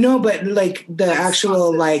like candles. No, but like the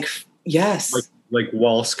actual sconces. Yes. Like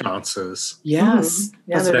wall sconces. Yes.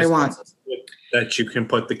 Mm-hmm. Yeah, That's what I want. That you can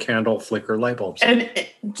put the candle flicker light bulbs in. And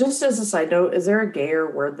just as a side note, is there a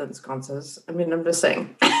gayer word than sconces? I mean, I'm just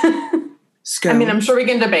saying. Scone. I mean, I'm sure we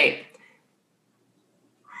can debate.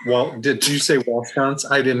 Well, did you say wall sconce?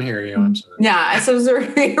 I didn't hear you. I'm sorry. Yeah, I said, is there a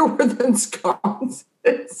gayer word than sconces?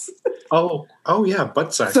 Oh yeah,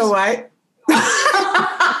 butt sex. So I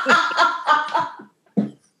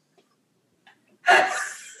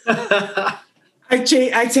I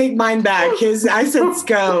take mine back. I said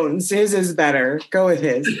scones. His is better. Go with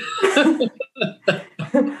his.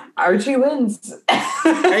 Archie wins.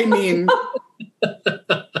 I mean,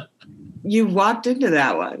 you walked into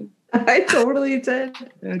that one. I totally did.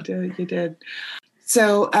 You did.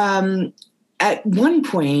 So at one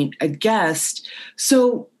point, a guest,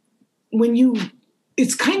 so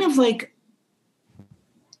it's kind of like,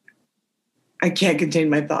 I can't contain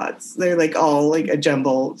my thoughts. They're like all like a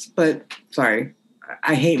jumble, but sorry.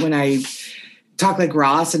 I hate when I talk like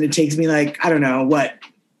Ross and it takes me like, I don't know,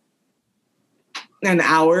 an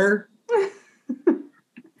hour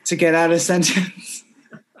to get out a sentence.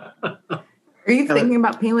 Are you thinking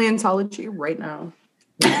about paleontology right now?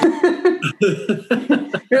 You're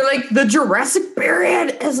like, the Jurassic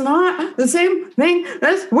period is not the same thing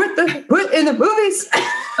as what in the movies.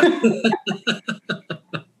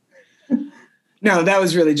 No, that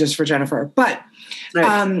was really just for Jennifer. But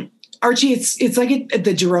Archie, it's like at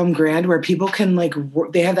the Jerome Grand where people can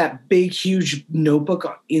they have that big, huge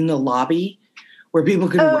notebook in the lobby where people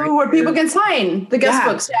can people can sign the guest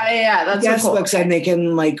books. Yeah. That's guest so cool. books, and they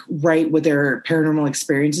can write what their paranormal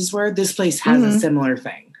experiences were. This place has a similar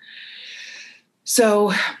thing.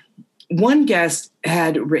 So one guest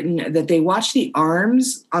had written that they watched the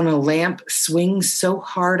arms on a lamp swing so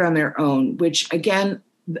hard on their own, which again,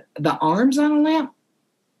 the arms on a lamp,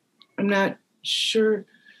 I'm not sure.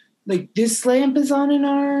 Like this lamp is on an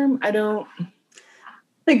arm. I don't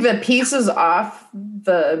think the pieces off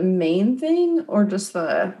the main thing or just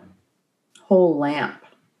the whole lamp.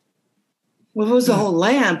 Well, if it was the whole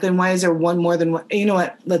lamp, then why is there one more than one? You know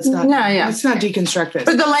what? Let's not deconstruct this.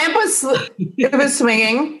 But the lamp was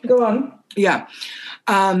swinging. Go on. Yeah.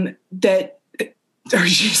 Or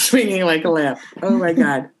she's swinging like a lamp. Oh my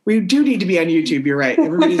God. We do need to be on YouTube. You're right.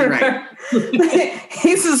 Everybody's right.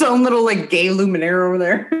 He's his own little gay luminaire over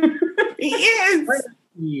there. He is.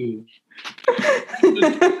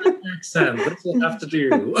 Accent. What's it have to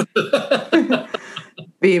do?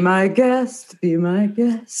 Be my guest. Be my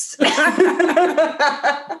guest.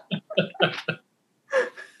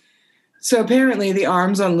 So apparently the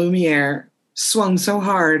arms on Lumiere swung so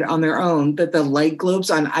hard on their own that the light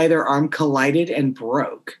globes on either arm collided and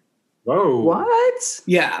broke. Whoa. What?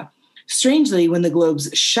 Yeah. Strangely, when the globes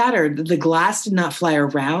shattered, the glass did not fly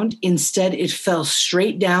around. Instead, it fell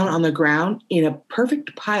straight down on the ground in a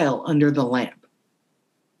perfect pile under the lamp.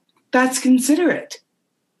 That's considerate,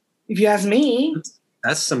 if you ask me.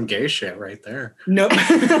 That's some gay shit right there. Nope. Or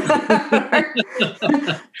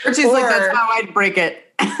she's like, that's how I'd break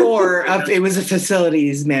it. Or it was a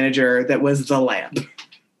facilities manager that was the lamp.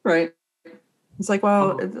 Right. It's like,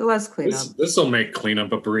 well, let's clean up. This will make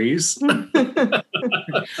cleanup a breeze.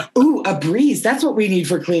 Ooh, a breeze. That's what we need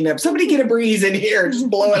for cleanup. Somebody get a breeze in here. Just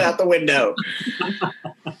blow it out the window.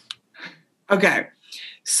 Okay.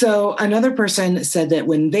 So another person said that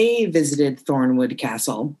when they visited Thornewood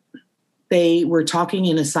Castle, they were talking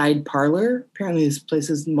in a side parlor. Apparently this place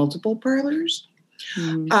has multiple parlors.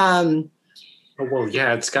 Oh, well,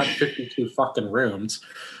 yeah, it's got 52 fucking rooms.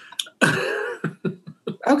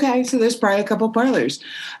 Okay, so there's probably a couple parlors.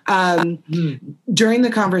 During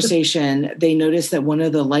the conversation, they noticed that one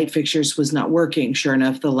of the light fixtures was not working. Sure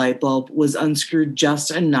enough, the light bulb was unscrewed just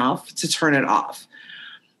enough to turn it off.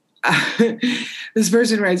 This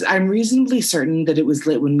person writes, I'm reasonably certain that it was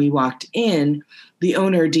lit when we walked in. The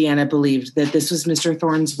owner, Deanna, believed that this was Mr.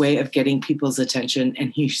 Thorne's way of getting people's attention,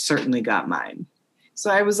 and he certainly got mine.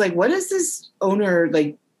 So I was like, what is this owner,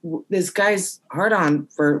 this guy's hard on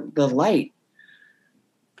for the light?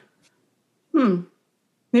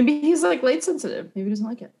 Maybe he's like light sensitive. Maybe he doesn't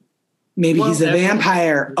like it. Maybe he's a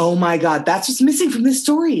vampire. Oh my God. That's what's missing from this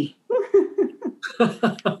story.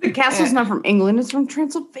 The castle's not from England. It's from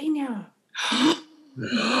Transylvania.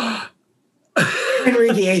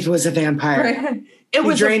 Henry VIII was a vampire. Right. It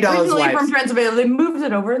was drained all his originally wives. from Transylvania. They moved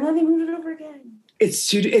it over and then they moved it over again.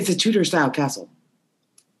 It's a Tudor style castle.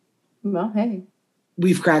 Well, hey.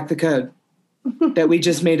 We've cracked the code that we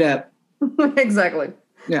just made up. Exactly.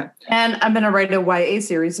 Yeah. And I'm going to write a YA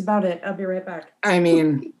series about it. I'll be right back. I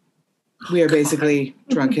mean, we are basically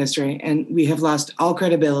drunk history, and we have lost all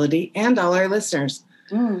credibility and all our listeners.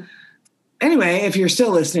 Anyway, if you're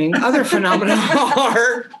still listening, other phenomena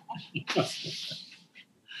are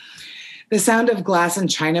the sound of glass and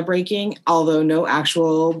china breaking, although no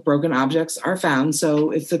actual broken objects are found.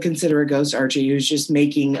 So it's the considerate ghost Archie who's just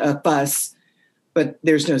making a fuss, but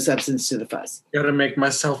there's no substance to the fuss. Gotta make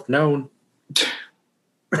myself known.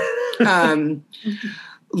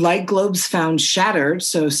 Light globes found shattered,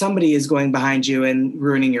 so somebody is going behind you and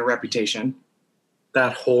ruining your reputation.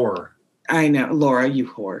 That whore. I know, Laura, you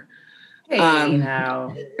whore. Hey,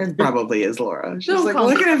 now. It probably is Laura. She's Don't like, call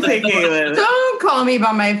look at him thinking. Don't call me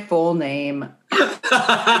by my full name.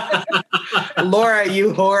 Laura,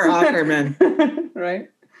 you whore Ackerman. Right?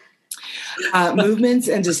 Movements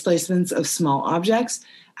and displacements of small objects,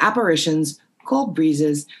 apparitions, cold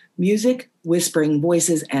breezes, music, whispering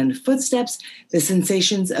voices, and footsteps. The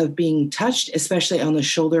sensations of being touched, especially on the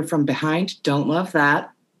shoulder from behind. Don't love that.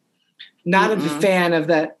 Not a fan of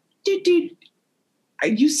that. Dude. I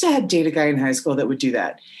used to date a guy in high school that would do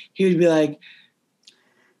that. He would be like,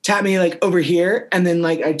 tap me like over here, and then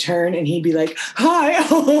like I turn and he'd be like, hi,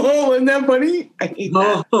 oh, isn't that funny? I hate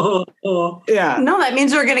that. Yeah. No, that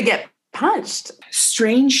means we're gonna get punched.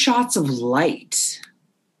 Strange shots of light,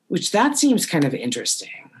 which that seems kind of interesting.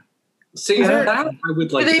 See, that I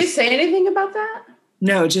would like Did they to say anything about that?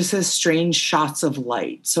 No, it just says strange shots of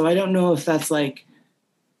light. So I don't know if that's like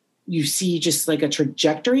you see just like a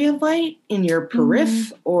trajectory of light in your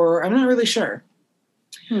periph, or I'm not really sure.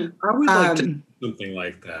 I would like to do something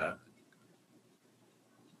like that.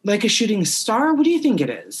 Like a shooting star? What do you think it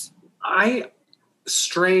is?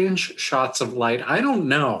 Strange shots of light. I don't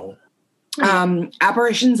know.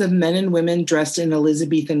 Apparitions of men and women dressed in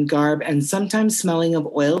Elizabethan garb and sometimes smelling of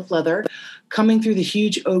oiled leather coming through the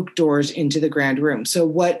huge oak doors into the grand room. So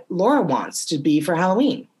what Laura wants to be for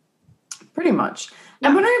Halloween. Pretty much.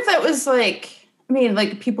 I'm wondering if that was like, I mean,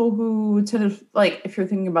 like people who tended, like, if you're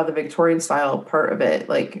thinking about the Victorian style part of it,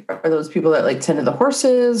 like, are those people that like tended the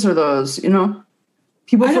horses, or those,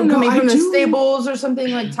 people from coming from the stables or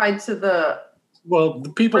something, like tied to the. Well, the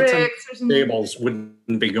people tending the stables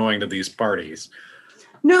wouldn't be going to these parties.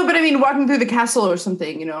 No, but I mean, walking through the castle or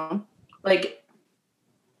something, like.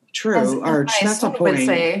 True, Arch. That's a point.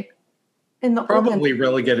 Say, in the probably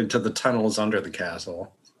relegated to the tunnels under the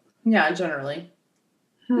castle. Yeah, generally.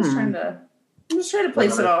 I'm just trying to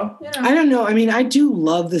place it all. Yeah. I don't know. I mean, I do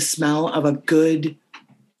love the smell of a good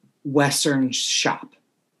Western shop.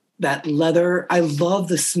 That leather, I love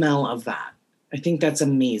the smell of that. I think that's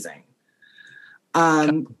amazing.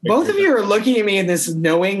 Both of you are looking at me in this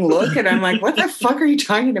knowing look, and I'm like, what the fuck are you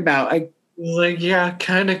talking about? Yeah,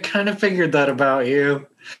 kind of figured that about you.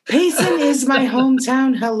 Payson is my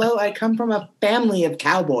hometown. Hello, I come from a family of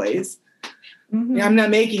cowboys. Mm-hmm. I'm not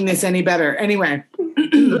making this any better. Anyway.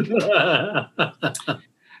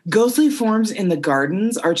 Ghostly forms in the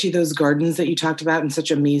gardens. Archie, those gardens that you talked about in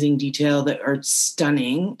such amazing detail that are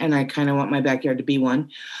stunning, and I kind of want my backyard to be one.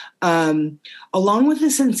 Along with the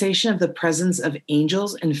sensation of the presence of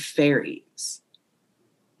angels and fairies.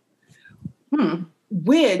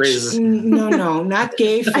 Which, no, not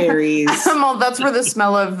gay fairies. Well, that's where the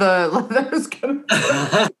smell of the leather is coming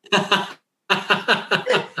from.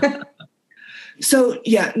 So,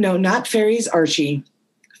 yeah, no, not fairies, Archie.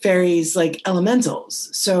 Fairies like elementals.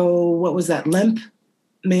 So, what was that? Lemp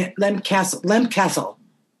Castle.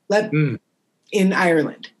 In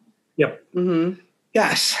Ireland. Yep. Mm-hmm.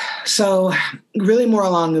 Yes. So, really more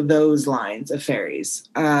along those lines of fairies.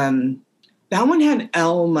 That one had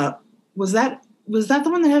Elmo. Was that the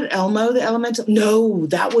one that had Elmo, the elemental? No,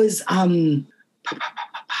 that was the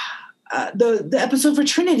episode for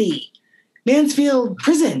Trinity, Mansfield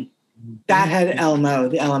Prison. That had Elmo,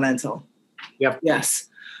 the elemental. Yep. Yes.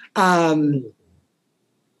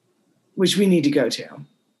 Which we need to go to.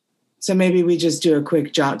 So maybe we just do a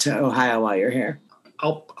quick jaunt to Ohio while you're here.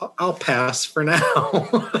 I'll pass for now.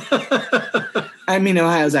 I mean,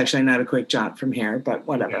 Ohio's actually not a quick jaunt from here, but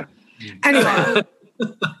whatever. Yeah. Anyway.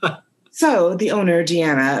 So the owner,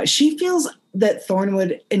 Deanna, she feels that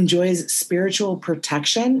Thornewood enjoys spiritual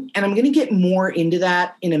protection. And I'm going to get more into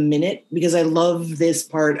that in a minute because I love this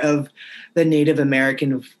part of the Native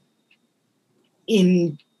American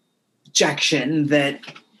injection that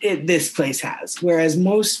this place has. Whereas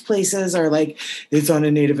most places are like, it's on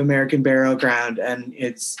a Native American burial ground and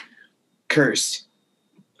it's cursed.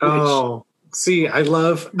 Oh, see,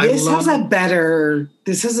 This has a better.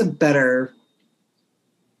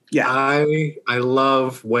 Yeah. I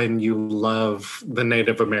love when you love the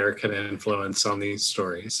Native American influence on these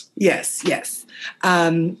stories. Yes.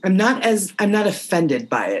 I'm not offended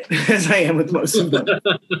by it as I am with most of them.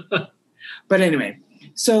 But anyway,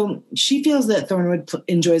 so she feels that Thornewood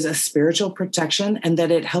enjoys a spiritual protection and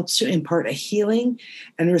that it helps to impart a healing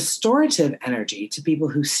and restorative energy to people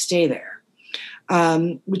who stay there,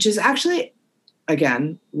 which is actually,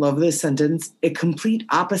 again, love this sentence, a complete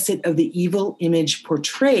opposite of the evil image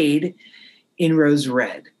portrayed in Rose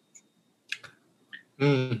Red.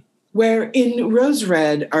 Where in Rose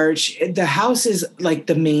Red, Arch, the house is like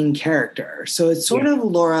the main character. So it's sort of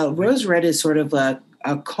Laura. Rose Red is sort of a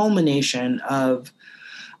culmination of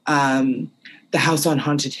the House on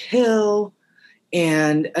Haunted Hill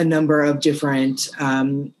and a number of different,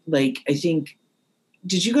 I think,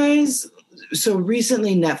 did you guys... So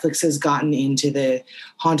recently Netflix has gotten into the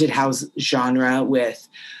haunted house genre with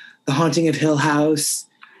The Haunting of Hill House.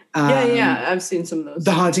 I've seen some of those.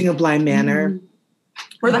 The Haunting of Bly Manor.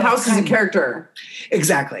 Where the house is a character.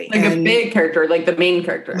 Exactly. Like a big character, like the main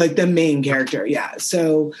character. Like the main character, yeah.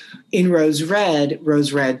 So in Rose Red,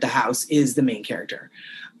 the house is the main character.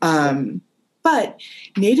 But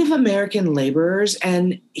Native American laborers,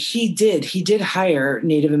 and he did hire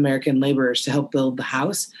Native American laborers to help build the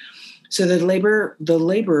house. So the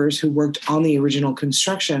laborers who worked on the original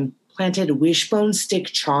construction planted wishbone stick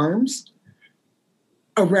charms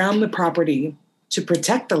around the property to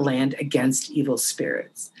protect the land against evil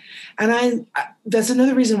spirits. And that's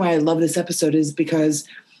another reason why I love this episode, is because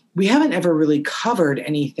we haven't ever really covered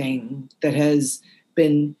anything that has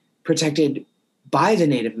been protected by the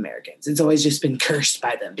Native Americans. It's always just been cursed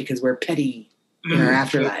by them because we're petty in our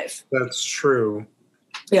afterlife. That's true.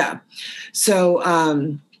 Yeah.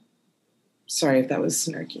 So, sorry if that was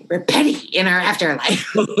snarky. We're petty in our afterlife.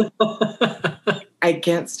 I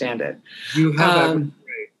can't stand it.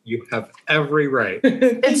 You have every right.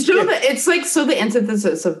 It's true. It's like the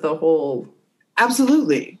antithesis of the whole.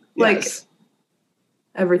 Absolutely. Yes.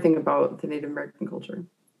 Everything about the Native American culture.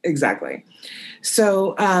 Exactly.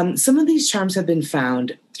 So some of these charms have been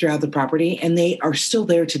found throughout the property, and they are still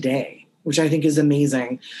there today, which I think is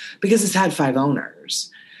amazing because it's had 5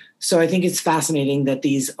 owners. So I think it's fascinating that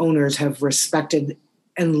these owners have respected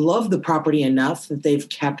and loved the property enough that they've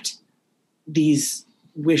kept these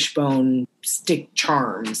wishbone stick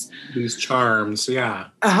charms. These charms, yeah.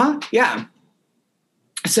 Yeah.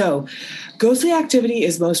 So ghostly activity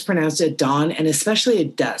is most pronounced at dawn and especially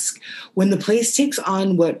at dusk, when the place takes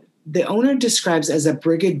on what the owner describes as a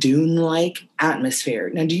Brigadoon-like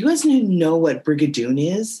atmosphere. Now, do you guys know what Brigadoon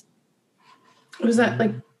is? What is that,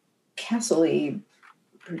 like castle-y?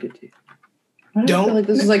 I Don't feel like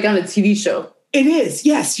this is like on a TV show. It is.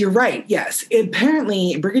 Yes, you're right. Yes.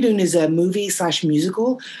 Apparently, Brigadoon is a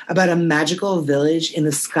movie/musical about a magical village in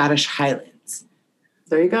the Scottish Highlands.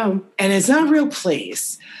 There you go. And it's not a real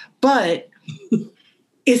place, but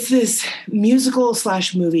it's this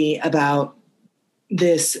musical/movie about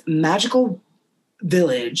this magical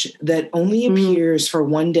village that only appears for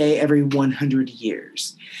one day every 100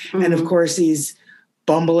 years. And of course, these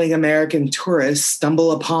bumbling American tourists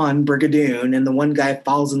stumble upon Brigadoon, and the one guy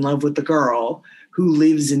falls in love with the girl who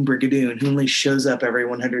lives in Brigadoon, who only shows up every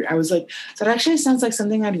 100. I was like, so it actually sounds like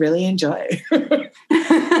something I'd really enjoy.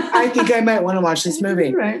 I think I might want to watch this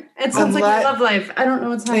movie. Right. It sounds like a love life. I don't know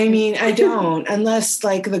what's happening. I mean, I don't, unless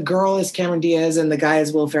like the girl is Cameron Diaz and the guy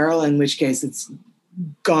is Will Ferrell, in which case it's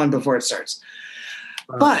gone before it starts.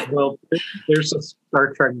 But there's a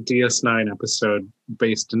Star Trek DS9 episode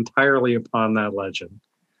based entirely upon that legend.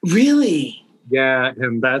 Really? Yeah,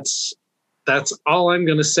 and that's all I'm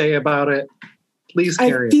going to say about it. Please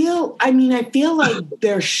carry on. I feel like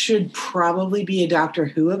there should probably be a Doctor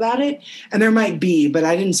Who about it, and there might be, but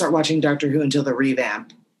I didn't start watching Doctor Who until the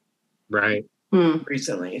revamp. Right.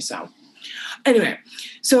 Recently. So anyway,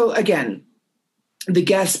 so again, the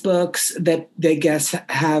guest books that the guests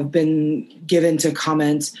have been given to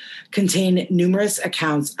comment contain numerous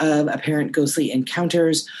accounts of apparent ghostly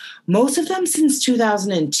encounters, most of them since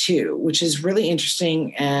 2002, which is really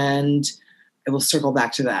interesting, and I will circle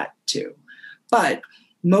back to that too. But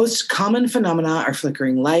most common phenomena are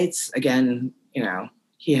flickering lights. Again,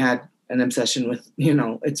 he had an obsession with,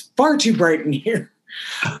 it's far too bright in here.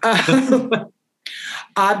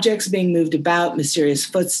 Objects being moved about, mysterious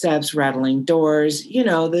footsteps, rattling doors,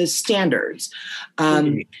 the standards.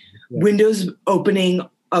 Windows opening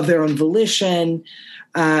of their own volition,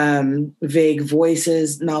 vague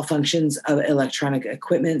voices, malfunctions of electronic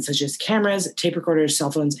equipment such as cameras, tape recorders,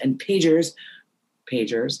 cell phones, and pagers.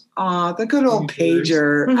 Pagers. Aw, the good old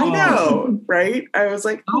pager. I know, right? I was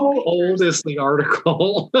like, how old is the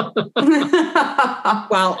article?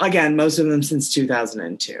 Well, again, most of them since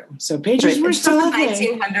 2002. So pagers were still the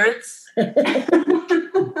 1900s.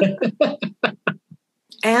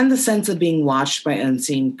 And the sense of being watched by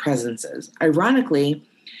unseen presences. Ironically,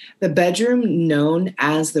 the bedroom known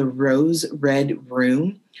as the Rose Red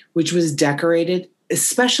Room, which was decorated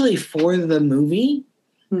especially for the movie,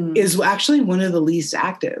 is actually one of the least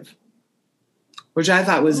active, which I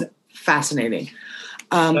thought was fascinating.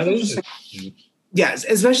 Yes,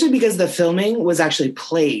 especially because the filming was actually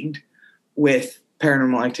plagued with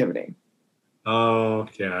paranormal activity. Oh,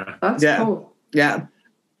 yeah. That's cool. Yeah.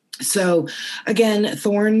 So again,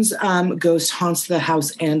 Thorne's ghost haunts the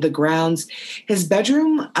house and the grounds. His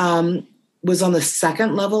bedroom was on the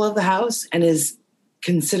second level of the house and is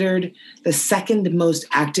considered the second most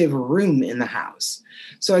active room in the house.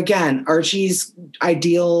 So again, Archie's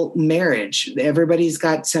ideal marriage. Everybody's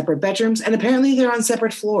got separate bedrooms, and apparently they're on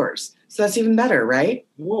separate floors. So that's even better, right?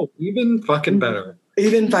 Whoa, even fucking better.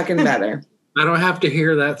 Even fucking better. I don't have to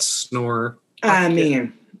hear that snore. I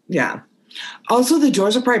mean, yeah. Also, the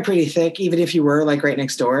doors are probably pretty thick, even if you were like right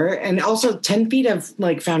next door. And also 10 feet of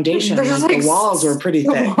like foundation. Like, the walls were pretty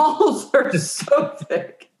thick. The walls are so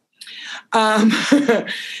thick.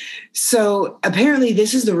 So apparently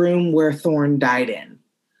this is the room where Thorne died in.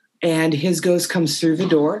 And his ghost comes through the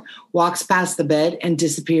door, walks past the bed, and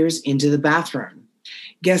disappears into the bathroom.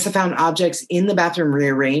 Guests have found objects in the bathroom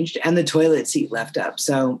rearranged and the toilet seat left up.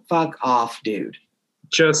 So fuck off, dude.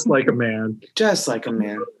 Just like a man. Just like a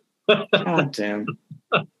man. God damn.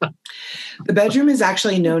 The bedroom is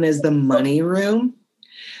actually known as the money room.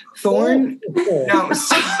 Thorne. No,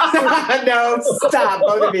 stop,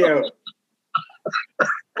 both of you.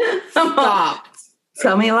 Stop.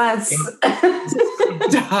 Tell me less.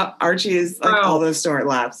 Stop. Archie is like all those snort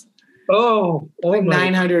laughs. Like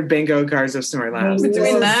 900 bingo cards of snort laughs.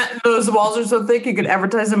 Between that and those walls are so thick you could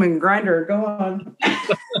advertise them in Grindr. Go on.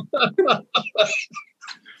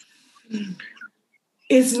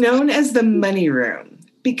 It's known as the money room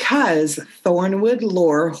because Thornewood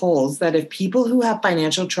lore holds that if people who have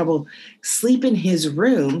financial trouble sleep in his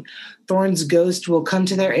room, Thorne's ghost will come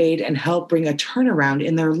to their aid and help bring a turnaround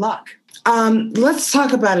in their luck. Let's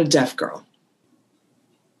talk about a deaf girl.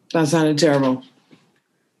 That sounded terrible.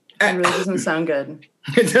 It really doesn't sound good.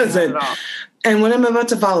 It doesn't. And what I'm about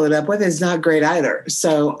to follow it up with is not great either.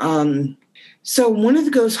 So one of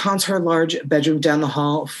the ghosts haunts her large bedroom down the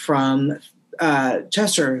hall from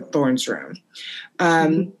Chester Thorne's room.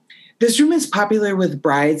 This room is popular with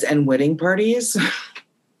brides and wedding parties.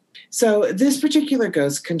 So this particular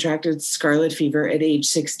ghost contracted scarlet fever at age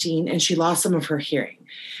 16, and she lost some of her hearing.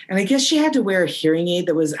 And I guess she had to wear a hearing aid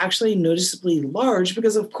that was actually noticeably large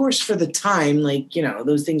because, of course, for the time, like,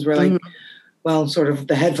 those things were like, well, sort of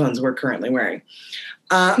the headphones we're currently wearing.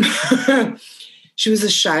 She was a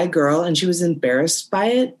shy girl, and she was embarrassed by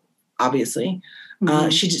it, obviously.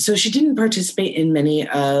 She didn't participate in many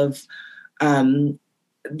of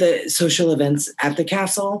the social events at the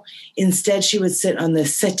castle. Instead, she would sit on the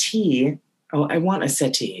settee. Oh, I want a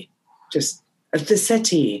settee. Just the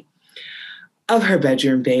settee of her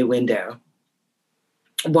bedroom bay window,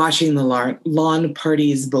 watching the lawn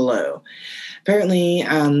parties below. Apparently,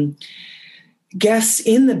 guests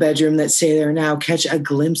in the bedroom that stay there now catch a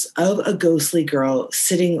glimpse of a ghostly girl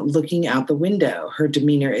sitting looking out the window. Her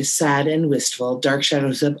demeanor is sad and wistful. Dark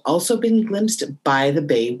shadows have also been glimpsed by the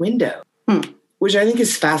bay window, which I think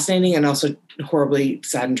is fascinating and also horribly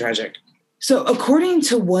sad and tragic. So according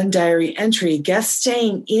to one diary entry, guests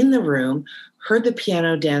staying in the room heard the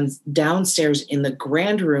piano downstairs in the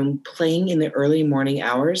grand room playing in the early morning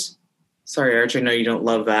hours. Sorry, Arch, I know you don't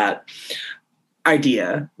love that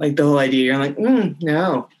idea. Like the whole idea, you're like,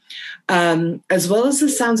 no. As well as the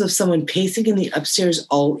sounds of someone pacing in the upstairs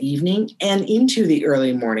all evening and into the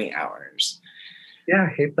early morning hours. Yeah,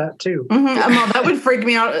 I hate that too. That would freak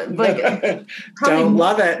me out. Like, don't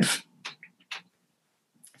love it.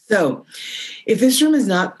 So, if this room is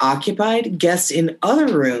not occupied, guests in other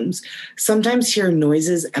rooms sometimes hear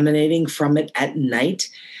noises emanating from it at night,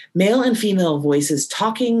 male and female voices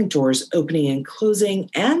talking, doors opening and closing,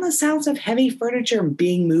 and the sounds of heavy furniture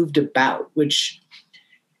being moved about, which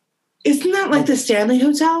isn't that like the Stanley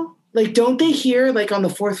Hotel? Like, don't they hear, like on the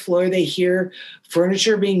fourth floor, they hear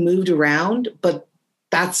furniture being moved around, but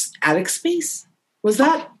that's attic space. Was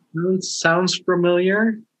that? Sounds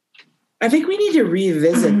familiar. I think we need to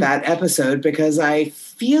revisit that episode because I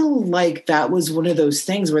feel like that was one of those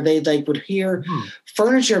things where they like would hear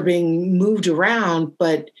furniture being moved around,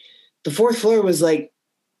 but the fourth floor was like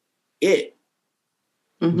it.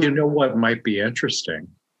 You know what might be interesting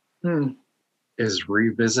is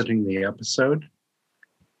revisiting the episode.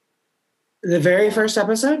 The very first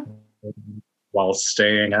episode? While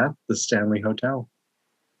staying at the Stanley Hotel.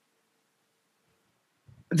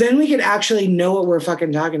 Then we could actually know what we're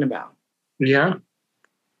fucking talking about. Yeah.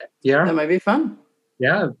 Yeah. That might be fun.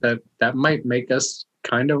 Yeah, that might make us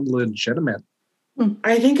kind of legitimate.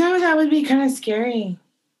 I think that would be kind of scary.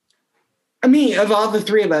 I mean, of all the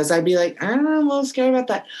three of us, I'd be like, I don't know, I'm a little scared about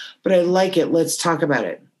that. But I like it. Let's talk about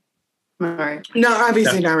it. All right. No,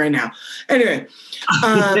 obviously not right now. Anyway.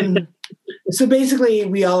 So basically,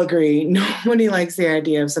 we all agree nobody likes the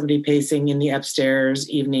idea of somebody pacing in the upstairs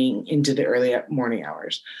evening into the early morning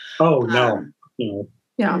hours. Oh, no. No.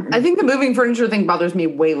 Yeah. I think the moving furniture thing bothers me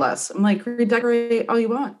way less. I'm like, redecorate all you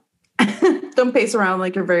want. Don't pace around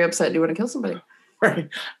like you're very upset and you want to kill somebody. Right.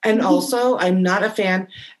 And also, I'm not a fan.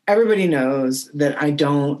 Everybody knows that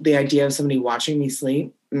the idea of somebody watching me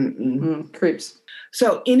sleep. Creeps.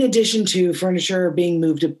 So in addition to furniture being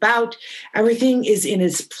moved about, everything is in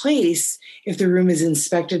its place if the room is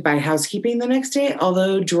inspected by housekeeping the next day,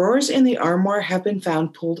 although drawers in the armoire have been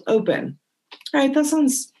found pulled open. All right, that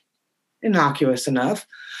sounds innocuous enough.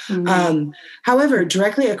 However,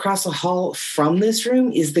 directly across the hall from this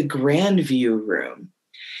room is the Grand View room.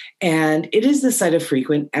 And it is the site of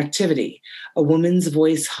frequent activity. A woman's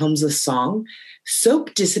voice hums a song.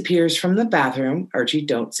 Soap disappears from the bathroom. Archie,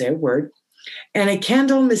 don't say a word. And a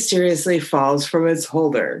candle mysteriously falls from its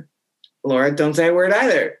holder. Laura, don't say a word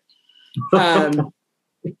either. I'm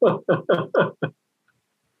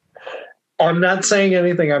not saying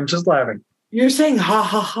anything. I'm just laughing. You're saying ha,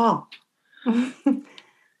 ha, ha.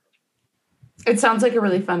 It sounds like a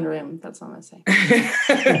really fun room. That's all I'm saying. I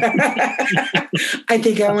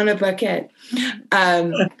think I want a bucket.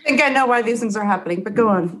 I think I know why these things are happening, but go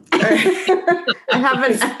on.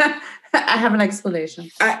 I have an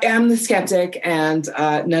explanation. I am the skeptic, and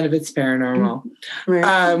none of it's paranormal.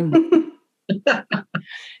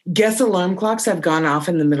 Guess alarm clocks have gone off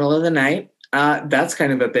in the middle of the night. That's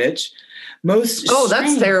kind of a bitch.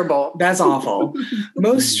 That's terrible. That's awful.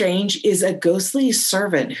 Most strange is a ghostly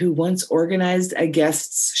servant who once organized a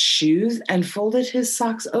guest's shoes and folded his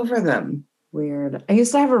socks over them. Weird. I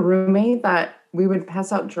used to have a roommate that we would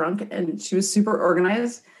pass out drunk, and she was super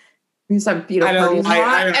organized. We used to have parties a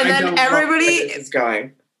lot, and then everybody is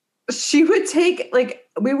going. She would take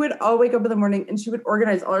we would all wake up in the morning, and she would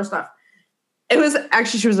organize all our stuff. It was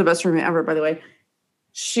actually she was the best roommate ever, by the way.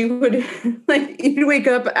 She would you'd wake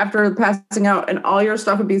up after passing out and all your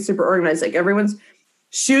stuff would be super organized. Like everyone's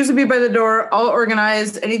shoes would be by the door, all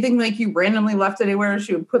organized. Anything you randomly left anywhere,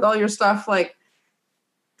 she would put all your stuff but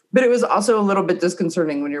it was also a little bit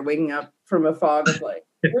disconcerting when you're waking up from a fog of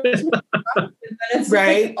where's my stuff?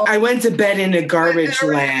 Right. I went to bed in a garbage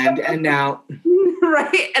land and now.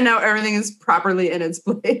 Right. And now everything is properly in its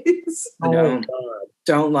place. Oh, God.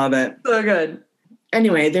 Don't love it. So good.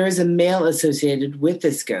 Anyway, there is a male associated with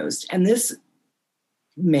this ghost, and this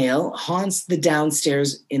male haunts the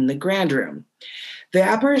downstairs in the grand room. The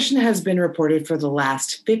apparition has been reported for the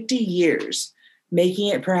last 50 years, making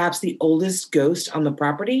it perhaps the oldest ghost on the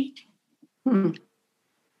property.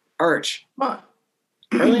 Arch. What?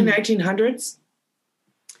 Early 1900s.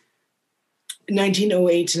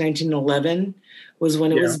 1908 to 1911 was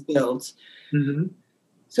when it was built. Mm-hmm.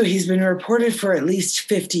 So he's been reported for at least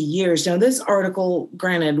 50 years. Now, this article,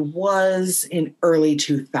 granted, was in early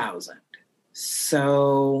 2000.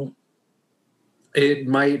 So it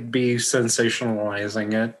might be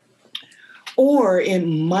sensationalizing it. Or it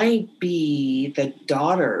might be the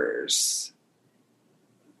daughters.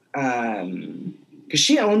 Because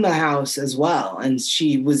she owned the house as well. And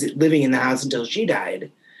she was living in the house until she died.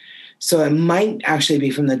 So it might actually be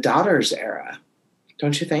from the daughters' era.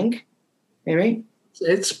 Don't you think? Maybe?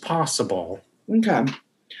 It's possible. Okay.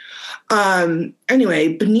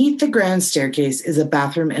 Anyway, beneath the grand staircase is a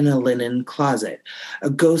bathroom and a linen closet. A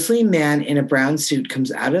ghostly man in a brown suit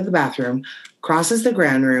comes out of the bathroom, crosses the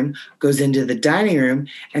grand room, goes into the dining room,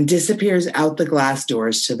 and disappears out the glass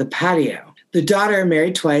doors to the patio. The daughter,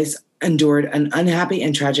 married twice, endured an unhappy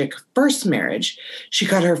and tragic first marriage. She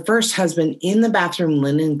caught her first husband in the bathroom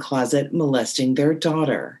linen closet molesting their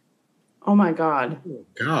daughter. Oh, my God. Oh,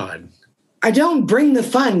 God. I don't bring the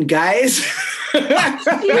fun, guys.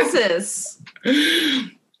 Jesus.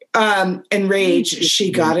 Enraged,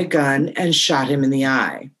 she got a gun and shot him in the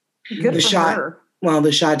eye. Good The for shot her. while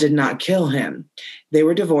the shot did not kill him. They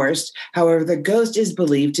were divorced. However, the ghost is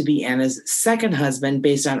believed to be Anna's second husband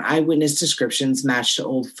based on eyewitness descriptions matched to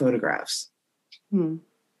old photographs.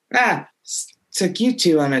 Took you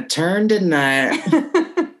two on a turn, didn't I?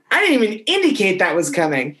 I didn't even indicate that was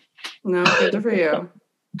coming. No, good for you.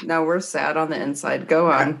 Now we're sad on the inside. Go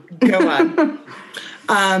on. Go on.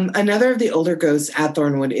 Another of the older ghosts at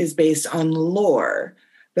Thornewood is based on lore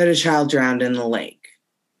that a child drowned in the lake.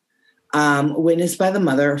 Witnessed by the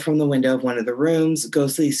mother from the window of one of the rooms,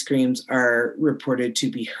 ghostly screams are reported to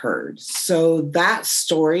be heard. So that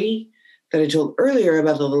story that I told earlier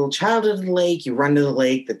about the little child at the lake, you run to the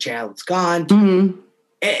lake, the child's gone. Mm-hmm.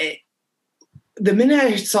 The minute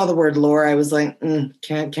I saw the word lore, I was like,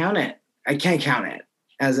 can't count it. I can't count it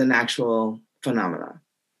as an actual phenomenon.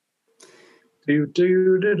 Do.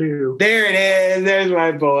 There it is. There's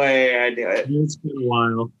my boy. I knew it. It's been a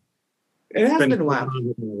while. It has been a while.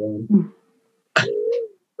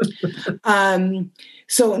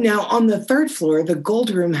 So now on the third floor, the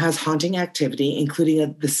gold room has haunting activity,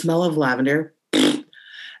 including the smell of lavender.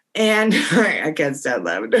 And I can't stand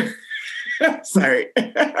lavender. Sorry.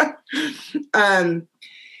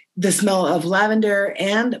 The smell of lavender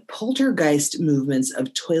and poltergeist movements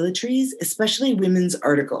of toiletries, especially women's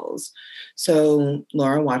articles. So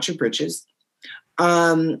Laura, watch your britches.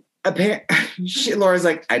 Laura's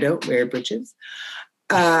like, I don't wear britches.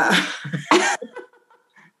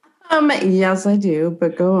 Yes, I do,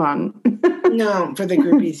 but go on. No, for the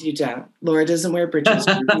groupies, you don't. Laura doesn't wear britches.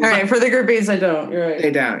 All right, for the groupies, I don't. You're right.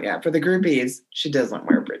 They don't, yeah. For the groupies, she doesn't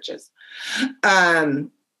wear britches.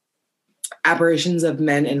 Apparitions of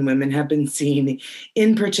men and women have been seen.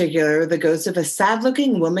 In particular, the ghost of a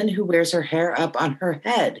sad-looking woman who wears her hair up on her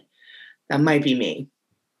head. That might be me.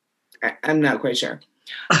 I'm not quite sure.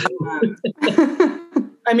 I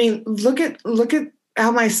mean, look at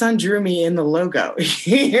how my son drew me in the logo.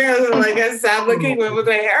 Like a sad-looking woman with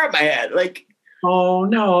my hair on my head. Like, oh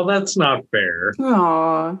no, that's not fair.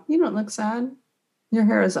 Aw, you don't look sad. Your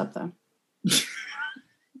hair is up though.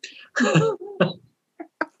 I'm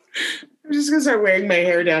just gonna start wearing my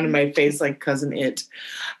hair down in my face like Cousin It.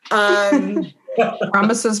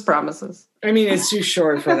 Promises. I mean, it's too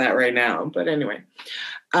short for that right now. But anyway,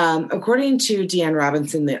 according to Deanne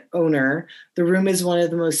Robinson, the owner, the room is one of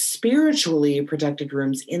the most spiritually protected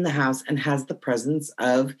rooms in the house and has the presence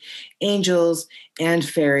of angels and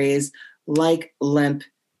fairies like Lemp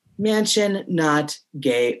Mansion, not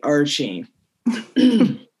gay Archie.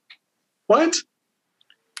 What?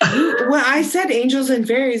 Well, I said angels and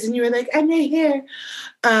fairies, and you were like, I'm right here.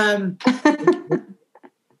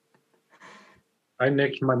 I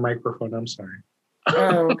nicked my microphone. I'm sorry.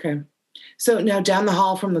 Oh, okay. So now down the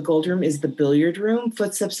hall from the gold room is the billiard room.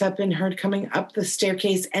 Footsteps have been heard coming up the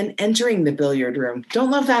staircase and entering the billiard room.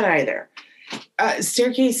 Don't love that either.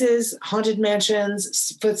 Staircases, haunted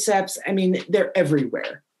mansions, footsteps. I mean, they're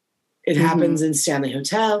everywhere. It happens in Stanley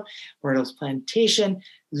Hotel, Myrtle's Plantation,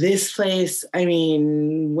 this place. I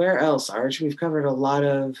mean, where else, Arch? We've covered a lot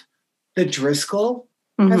of the Driscoll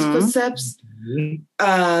has footsteps.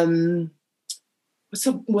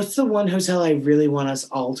 What's the one hotel I really want us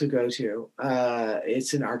all to go to?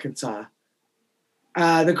 It's in Arkansas.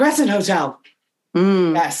 The Crescent Hotel.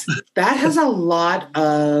 Yes. That has a lot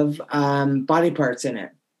of body parts in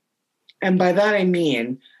it. And by that I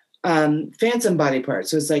mean phantom body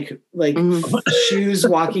parts. So it's like shoes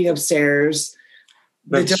walking upstairs.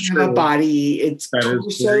 They don't have a body. It's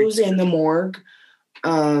torsos in the morgue.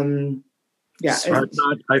 Yeah.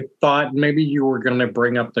 I thought maybe you were going to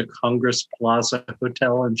bring up the Congress Plaza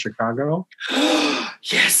Hotel in Chicago.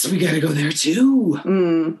 Yes, we got to go there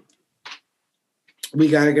too. We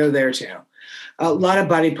got to go there too. A lot of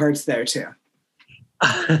body parts there too.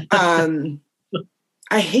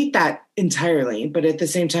 I hate that entirely, but at the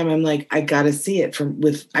same time, I'm like, I got to see it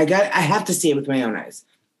I have to see it with my own eyes.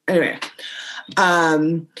 Anyway.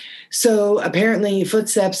 So apparently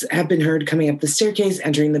footsteps have been heard coming up the staircase,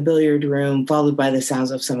 entering the billiard room, followed by the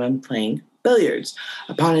sounds of someone playing billiards.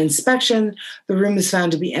 Upon inspection, the room is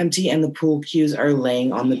found to be empty and the pool cues are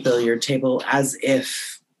laying on the billiard table as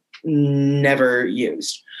if never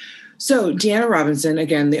used. So Deanna Robinson,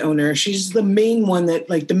 again, the owner, she's the main one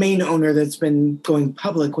the main owner that's been going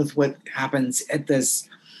public with what happens at this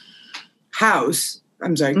house.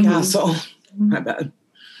 I'm sorry, castle. My bad.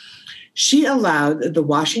 She allowed the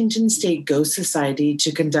Washington State Ghost Society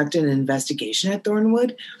to conduct an investigation at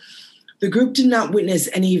Thornewood. The group did not witness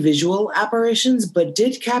any visual apparitions, but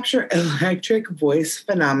did capture electric voice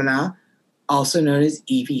phenomena, also known as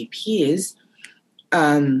EVPs,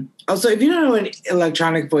 Also, if you don't know what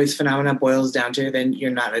electronic voice phenomena boils down to, then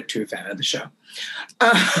you're not a true fan of the show.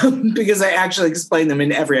 Because I actually explain them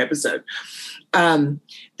in every episode.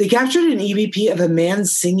 They captured an EVP of a man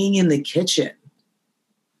singing in the kitchen,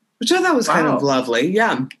 which I thought was kind of lovely.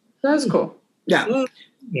 Yeah. That was cool. Yeah.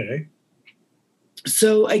 Okay.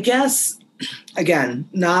 So I guess, again,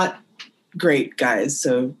 not great, guys.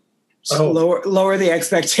 So lower the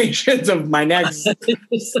expectations of my next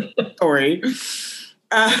story.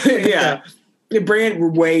 Yeah. Bring it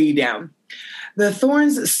way down. The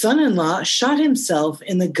Thorns' son-in-law shot himself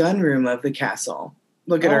in the gun room of the castle.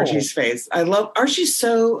 Look at Archie's face. I love Archie's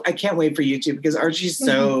I can't wait for YouTube because Archie's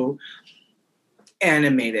so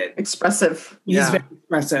animated. Expressive. He's very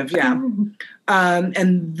expressive, yeah.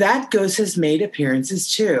 And that ghost has made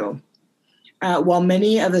appearances too. While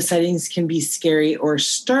many of the sightings can be scary or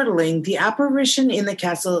startling, the apparition in the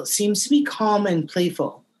castle seems to be calm and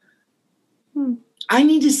playful. I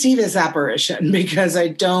need to see this apparition because I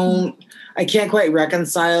can't quite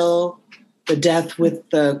reconcile the death with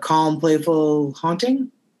the calm, playful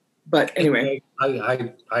haunting. But anyway.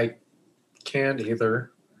 I can't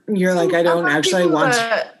either. You're like, I don't actually want to.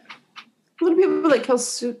 A lot of people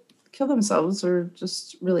that kill themselves are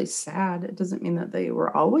just really sad. It doesn't mean that they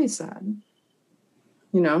were always sad.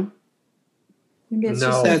 You know? Maybe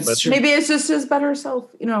it's maybe it's just his better self,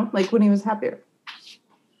 you know, like when he was happier.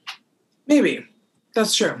 Maybe.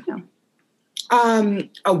 That's true. Yeah.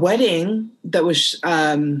 A wedding that was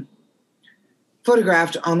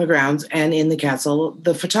photographed on the grounds and in the castle.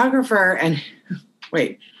 The photographer and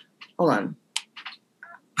wait, hold on.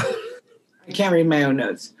 I can't read my own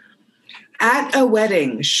notes. At a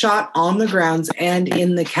wedding shot on the grounds and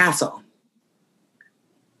in the castle.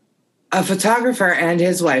 A photographer and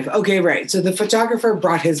his wife. Okay, right. So the photographer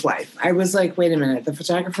brought his wife. I was like, wait a minute. The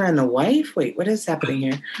photographer and the wife? Wait, what is happening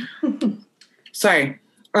here? Sorry.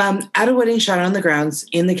 At a wedding shot on the grounds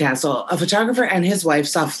in the castle, a photographer and his wife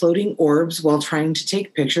saw floating orbs while trying to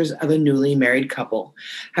take pictures of a newly married couple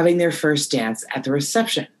having their first dance at the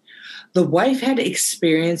reception. The wife had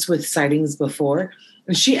experience with sightings before,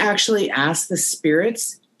 and she actually asked the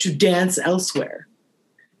spirits to dance elsewhere.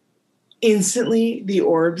 Instantly, the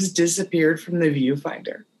orbs disappeared from the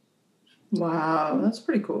viewfinder. Wow, that's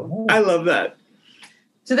pretty cool. I love that.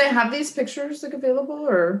 Do they have these pictures like available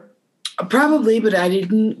or? Probably, but I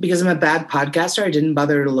didn't, because I'm a bad podcaster, I didn't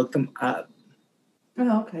bother to look them up.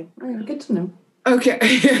 Oh, okay. All right, good to know. Okay.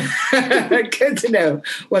 Good to know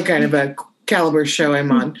what kind of a caliber show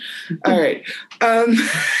I'm on. All right.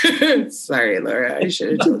 Sorry, Laura. I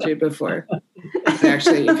should have told you before.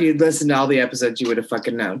 Actually, if you'd listened to all the episodes, you would have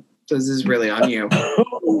fucking known. So this is really on you.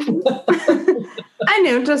 I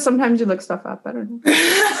knew. Just sometimes you look stuff up. I don't know.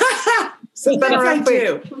 Sometimes I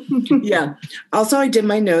do. Yeah. Also, I did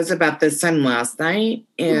my nose about this time last night.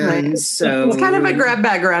 And so it's kind of a grab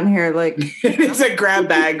bag around here. Like it's a grab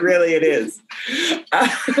bag. Really, it is.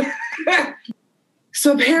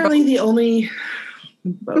 So apparently the only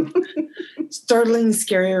startling,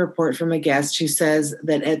 scary report from a guest who says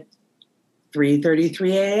that at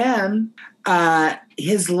 3:33 a.m.,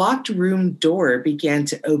 his locked room door began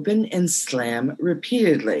to open and slam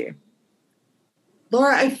repeatedly.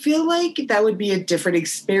 Laura, I feel like that would be a different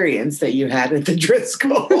experience that you had at the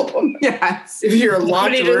Driscoll. Yes. If your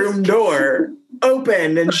locked room door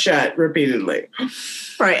opened and shut repeatedly.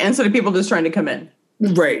 Right. Instead of people just trying to come in.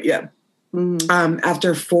 Right. Yeah. Mm-hmm.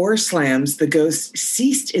 After 4 slams, the ghost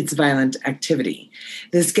ceased its violent activity.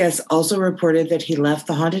 This guest also reported that he left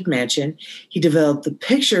the haunted mansion. He developed the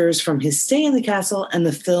pictures from his stay in the castle, and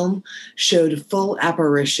the film showed full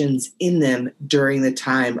apparitions in them during the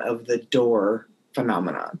time of the door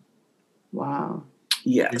phenomenon. Wow.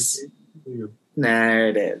 Yes. There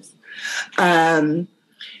it is.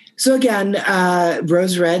 So again,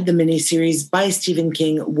 Rose Red, the miniseries by Stephen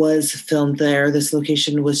King, was filmed there. This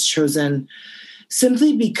location was chosen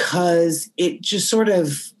simply because it just sort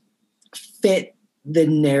of fit the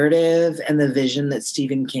narrative and the vision that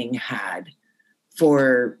Stephen King had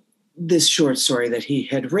for this short story that he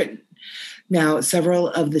had written. Now, several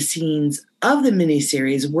of the scenes of the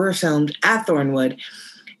miniseries were filmed at Thornewood,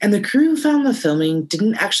 and the crew found the filming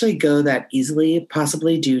didn't actually go that easily,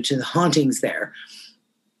 possibly due to the hauntings there.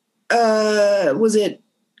 Was it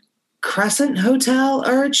Crescent Hotel,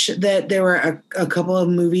 Arch, that there were a couple of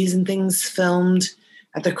movies and things filmed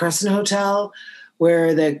at the Crescent Hotel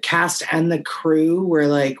where the cast and the crew were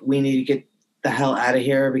like, we need to get the hell out of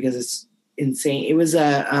here because it's insane. It was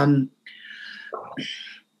another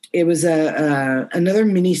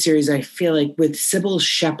miniseries, I feel like, with Sybil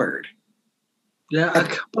Shepherd. Yeah, a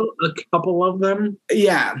couple of them.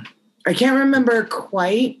 Yeah. I can't remember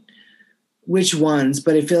quite which ones,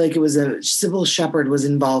 but I feel like it was Sybil Shepherd was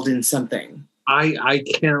involved in something. I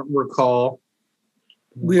can't recall.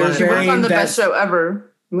 We were She worked on the best show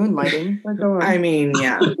ever, Moonlighting. I mean,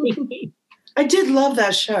 yeah. I did love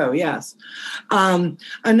that show, yes.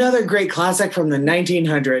 Another great classic from the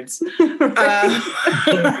 1900s.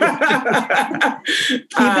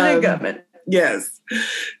 Keeping it going. Yes.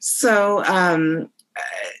 So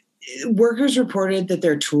workers reported that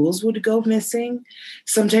their tools would go missing.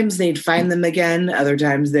 Sometimes they'd find them again. Other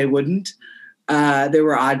times they wouldn't. There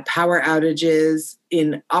were odd power outages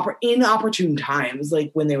in inopportune times,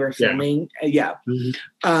 like when they were filming.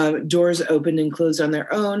 Doors opened and closed on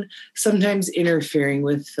their own, sometimes interfering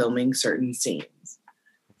with filming certain scenes.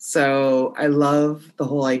 So I love the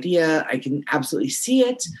whole idea. I can absolutely see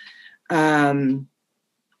it. Now,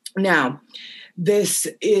 this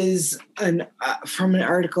is from an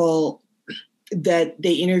article that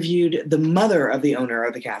they interviewed the mother of the owner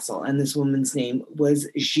of the castle, and this woman's name was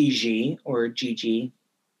Gigi, or Gigi,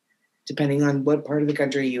 depending on what part of the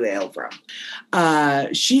country you hail from.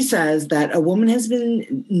 She says that a woman has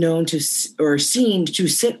been known to or seen to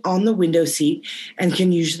sit on the window seat and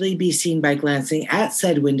can usually be seen by glancing at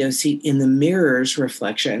said window seat in the mirror's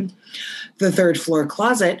reflection. The third floor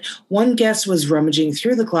closet, one guest was rummaging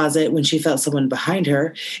through the closet when she felt someone behind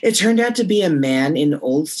her. It turned out to be a man in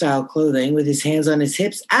old style clothing with his hands on his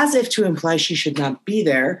hips, as if to imply she should not be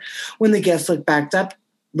there. When the guest looked back up,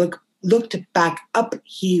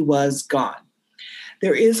 he was gone.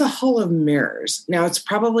 There is a hall of mirrors. Now, it's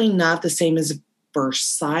probably not the same as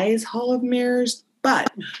Versailles Hall of Mirrors,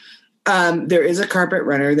 but there is a carpet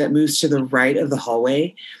runner that moves to the right of the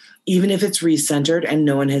hallway. Even if it's recentered and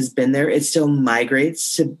no one has been there, it still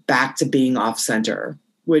migrates back to being off center,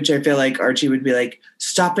 which I feel like Archie would be like,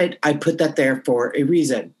 stop it. I put that there for a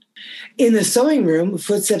reason. In the sewing room,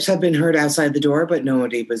 footsteps have been heard outside the door, but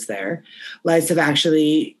nobody was there. Lights have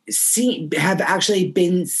actually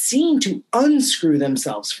been seen to unscrew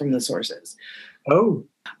themselves from the sources. Oh.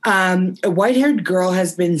 A white-haired girl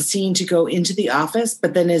has been seen to go into the office,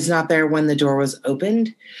 but then is not there when the door was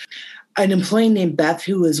opened. An employee named Beth,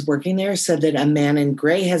 who was working there, said that a man in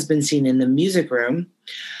gray has been seen in the music room.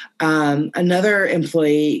 Another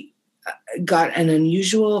employee got an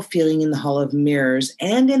unusual feeling in the Hall of Mirrors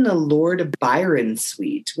and in the Lord Byron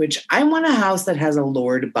suite, which I want a house that has a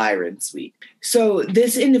Lord Byron suite. So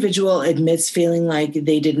this individual admits feeling like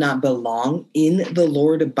they did not belong in the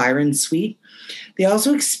Lord Byron suite. They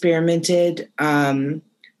also experimented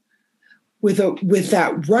with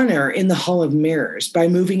that runner in the Hall of Mirrors by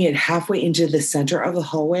moving it halfway into the center of the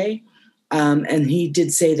hallway. And he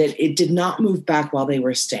did say that it did not move back while they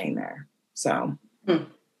were staying there. So,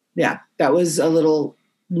 yeah, that was a little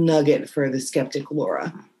nugget for the skeptic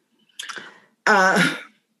Laura. Well,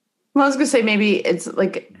 I was going to say maybe it's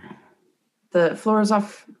like the floor is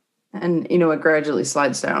off and, it gradually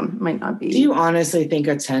slides down. Might not be. Do you honestly think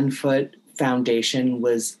a 10-foot foundation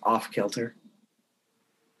was off kilter?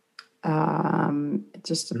 It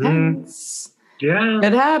just depends. Yeah.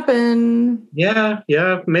 It happened. Yeah,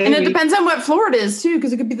 maybe. And it depends on what floor it is, too,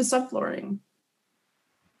 because it could be the subflooring.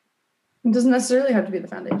 It doesn't necessarily have to be the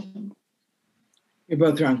foundation. You're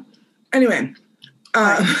both wrong. Anyway.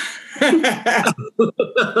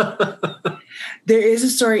 There is a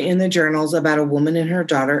story in the journals about a woman and her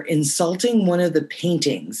daughter insulting one of the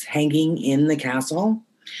paintings hanging in the castle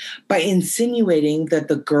by insinuating that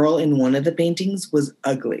the girl in one of the paintings was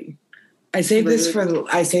ugly. I saved this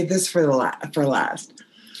for last.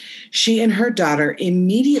 She and her daughter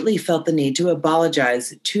immediately felt the need to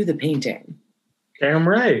apologize to the painting. Damn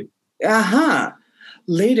right.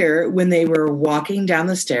 Later, when they were walking down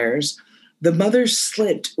the stairs, the mother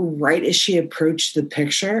slipped right as she approached the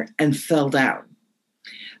picture and fell down.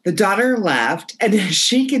 The daughter laughed, and as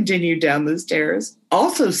she continued down the stairs,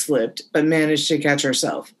 also slipped, but managed to catch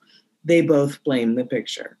herself. They both blamed the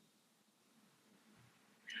picture.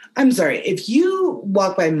 I'm sorry, if you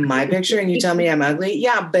walk by my picture and you tell me I'm ugly,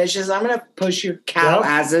 yeah, bitches, I'm going to push your cow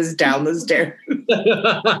asses down the stairs.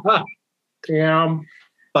 Damn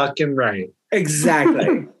fucking right.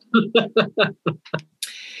 Exactly.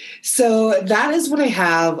 So that is what I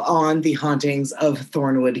have on the hauntings of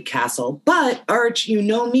Thornewood Castle. But, Arch, you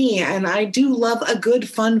know me, and I do love a good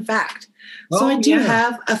fun fact. So I do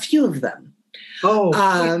have a few of them.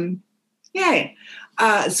 Yay.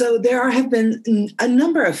 So there have been a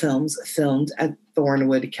number of films filmed at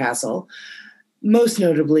Thornewood Castle, most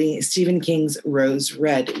notably Stephen King's Rose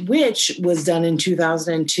Red, which was done in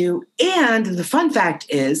 2002. And the fun fact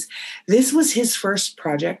is, this was his first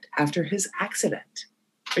project after his accident.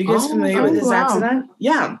 Are you guys familiar with his accident?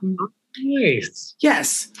 Yeah. Nice.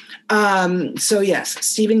 Yes. So yes,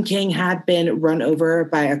 Stephen King had been run over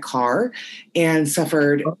by a car and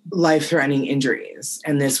suffered life-threatening injuries.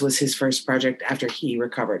 And this was his first project after he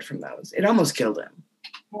recovered from those. It almost killed him.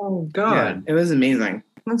 Oh, God. Yeah, it was amazing.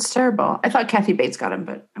 That's terrible. I thought Kathy Bates got him,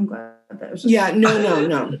 but I'm glad that was just... Yeah,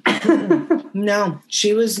 no. No,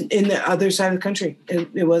 she was in the other side of the country.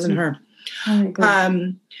 It wasn't her.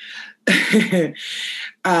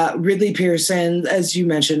 Oh, Ridley Pearson's, as you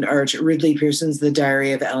mentioned, Arch, Ridley Pearson's The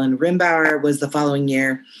Diary of Ellen Rimbauer was the following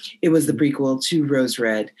year. It was the prequel to Rose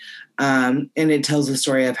Red. And it tells the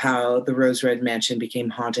story of how the Rose Red mansion became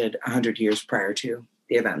haunted 100 years prior to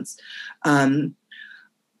the events.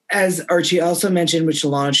 As Archie also mentioned, which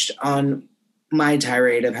launched on my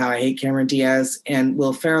tirade of how I hate Cameron Diaz and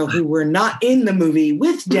Will Ferrell, who were not in the movie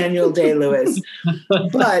with Daniel Day-Lewis,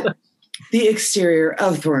 but the exterior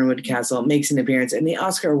of Thornewood Castle makes an appearance in the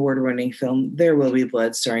Oscar award-winning film There Will Be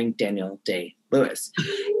Blood, starring Daniel Day-Lewis.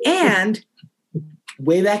 And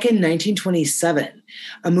way back in 1927,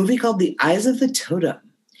 a movie called The Eyes of the Totem.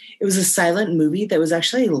 It was a silent movie that was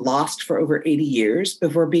actually lost for over 80 years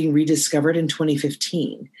before being rediscovered in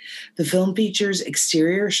 2015. The film features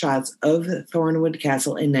exterior shots of Thornewood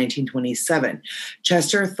Castle in 1927.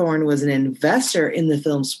 Chester Thorne was an investor in the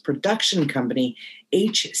film's production company,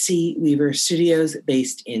 H.C. Weaver Studios,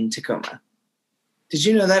 based in Tacoma. Did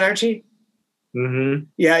you know that, Archie? Mm-hmm.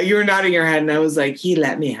 Yeah, you were nodding your head, and I was like, he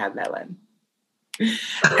let me have that one.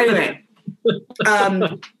 Anyway,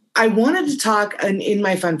 I wanted to talk, and in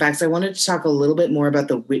my fun facts, I wanted to talk a little bit more about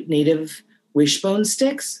the native wishbone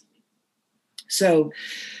sticks. So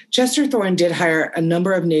Chester Thorne did hire a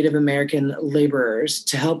number of Native American laborers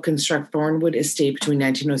to help construct Thornewood Estate between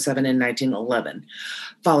 1907 and 1911.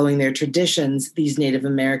 Following their traditions, these Native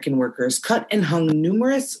American workers cut and hung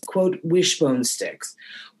numerous, quote, wishbone sticks,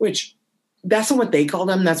 which that's not what they call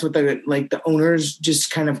them. That's what the owners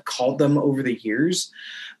just kind of called them over the years.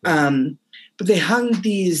 But they hung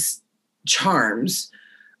these charms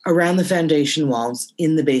around the foundation walls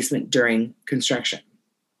in the basement during construction.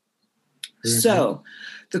 Mm-hmm. So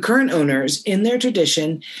the current owners, in their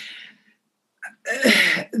tradition,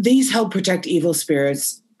 these help protect evil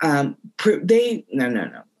spirits. I'm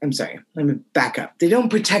sorry. Let me back up. They don't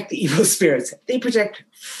protect the evil spirits. They protect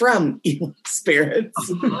from evil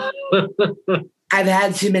spirits. I've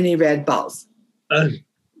had too many red balls.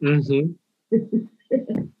 Mm-hmm.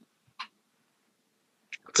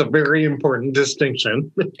 It's a very important distinction.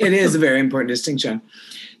 It is a very important distinction.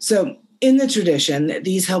 So in the tradition,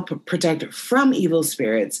 these help protect from evil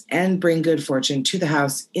spirits and bring good fortune to the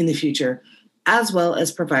house in the future, as well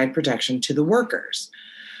as provide protection to the workers.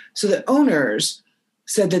 So the owners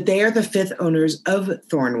said that they are the fifth owners of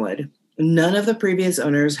Thornewood. None of the previous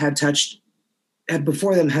owners have touched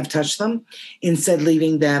them, instead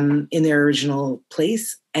leaving them in their original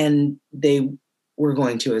place, and they were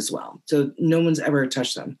going to as well. So no one's ever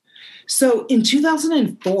touched them. So in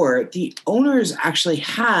 2004, the owners actually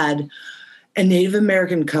had a Native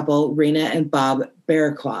American couple, Raina and Bob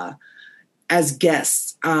Bearclaw, as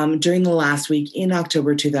guests during the last week in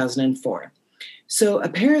October 2004. So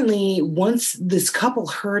apparently, once this couple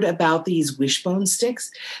heard about these wishbone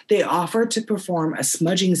sticks, they offered to perform a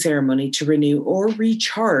smudging ceremony to renew or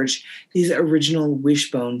recharge these original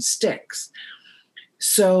wishbone sticks.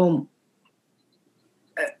 So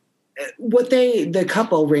what the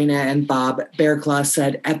couple, Raina and Bob Bearclaw,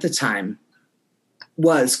 said at the time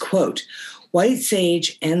was, quote, white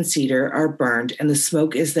sage and cedar are burned, and the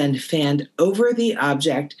smoke is then fanned over the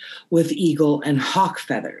object with eagle and hawk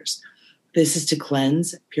feathers. This is to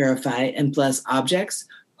cleanse, purify, and bless objects,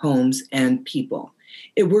 homes, and people.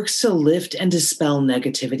 It works to lift and dispel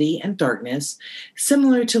negativity and darkness,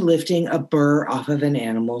 similar to lifting a burr off of an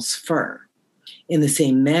animal's fur. In the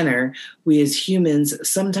same manner, we as humans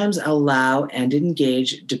sometimes allow and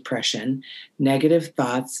engage depression, negative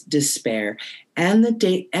thoughts, despair, and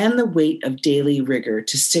the weight of daily rigor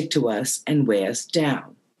to stick to us and weigh us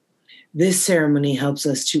down. This ceremony helps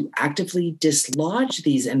us to actively dislodge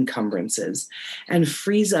these encumbrances and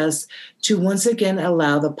frees us to once again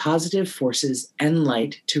allow the positive forces and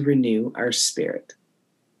light to renew our spirit.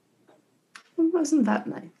 Wasn't that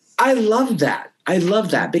nice? I love that. I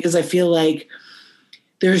love that because I feel like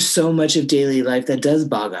there's so much of daily life that does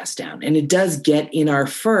bog us down, and it does get in our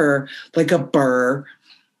fur like a burr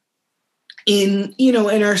in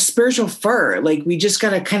our spiritual fur. Like we just got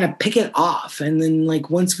to kind of pick it off. And then like,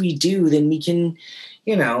 once we do, then we can,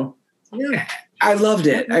 I loved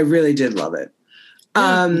it. I really did love it.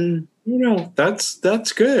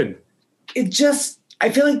 That's good. It just, I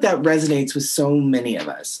feel like that resonates with so many of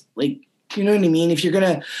us. Like You know what I mean? If you're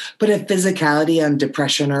going to put a physicality on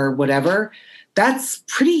depression or whatever, that's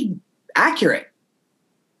pretty accurate.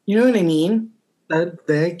 You know what I mean?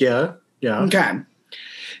 Yeah. Okay.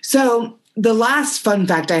 So the last fun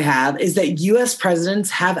fact I have is that U.S. presidents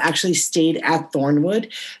have actually stayed at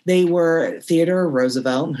Thornewood. They were Theodore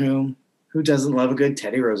Roosevelt, who doesn't love a good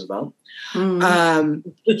Teddy Roosevelt.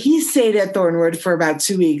 He stayed at Thornewood for about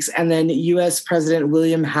 2 weeks, and then U.S. President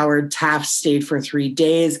William Howard Taft stayed for 3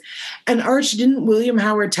 days. And Arch, didn't William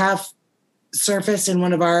Howard Taft surface in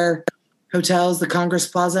one of our hotels, the Congress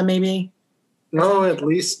Plaza, maybe? No, at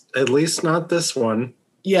least not this one.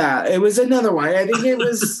 Yeah, it was another one. I think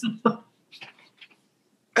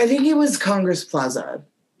it was Congress Plaza.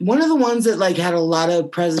 One of the ones that like had a lot of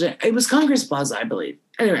it was Congress Plaza, I believe.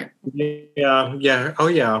 Anyway. Yeah. Oh,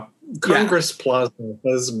 yeah. Congress Plaza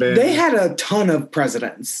has been... They had a ton of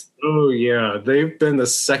presidents. Oh, yeah. They've been the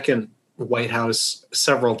second White House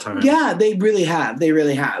several times. Yeah, they really have.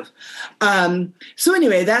 So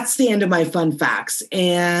anyway, that's the end of my fun facts.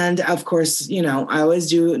 And of course, I always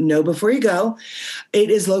do know before you go.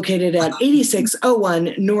 It is located at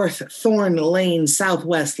 8601 North Thorn Lane,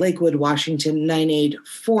 Southwest Lakewood, Washington,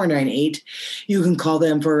 98498. You can call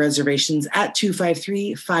them for reservations at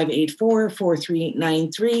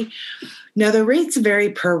 253-584-4393. Now, the rates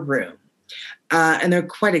vary per room. And they're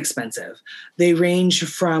quite expensive. They range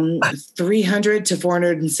from $300 to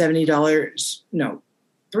 $470. No,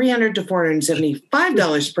 $300 to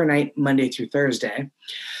 $475 per night, Monday through Thursday,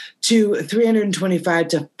 to $325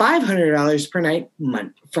 to $500 per night,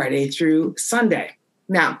 Friday through Sunday.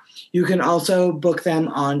 Now, you can also book them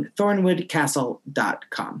on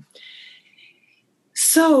thornwoodcastle.com.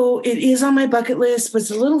 So it is on my bucket list, but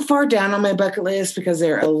it's a little far down on my bucket list because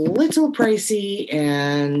they're a little pricey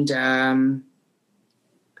and,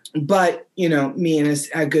 but, me and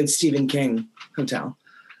a good Stephen King hotel.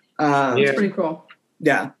 It's pretty cool.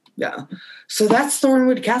 Yeah. So that's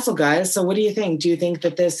Thornewood Castle, guys. So what do you think? Do you think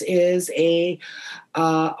that this is a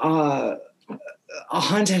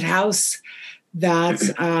haunted house that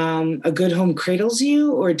a good home cradles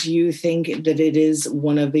you? Or do you think that it is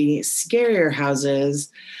one of the scarier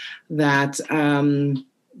houses that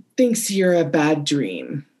thinks you're a bad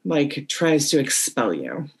dream, like tries to expel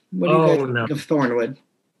you? What do you guys think of Thornewood?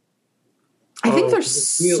 I think there's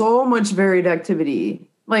so much varied activity.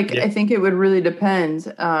 I think it would really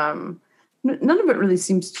depend. None of it really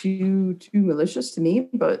seems too malicious to me,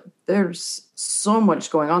 but there's so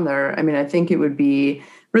much going on there. I mean, I think it would be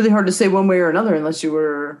really hard to say one way or another unless you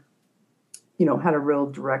were, had a real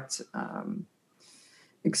direct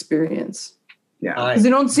experience. Yeah. Because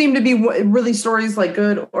they don't seem to be really stories like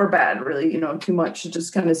good or bad, really, too much. It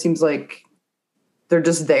just kind of seems like they're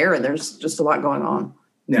just there and there's just a lot going on.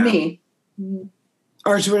 Yeah. To me.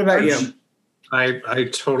 Arch, what about you? I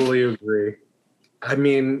totally agree. I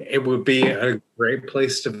mean, it would be a great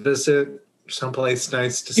place to visit, someplace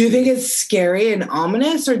nice to see. Do you think it's scary and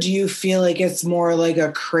ominous, or do you feel like it's more like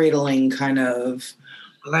a cradling kind of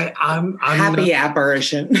I'm happy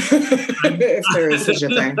apparition, if there is such a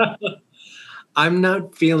thing? I'm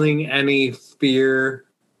not feeling any fear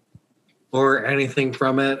or anything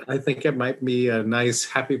from it. I think it might be a nice,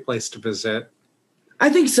 happy place to visit. I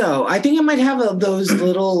think so. I think it might have those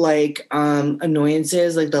little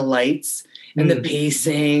annoyances, like the lights and the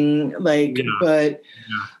pacing, but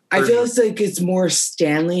I feel like it's more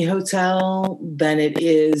Stanley Hotel than it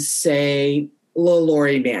is, say,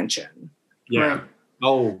 Laurie Mansion. Yeah. Right.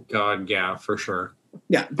 Oh God, yeah, for sure.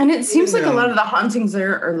 Yeah. And it seems like a lot of the hauntings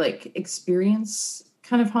there are like experience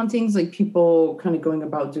kind of hauntings, like people kind of going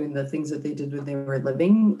about doing the things that they did when they were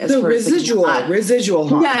living. The residual haunts.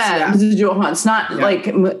 Yeah, residual haunts. Not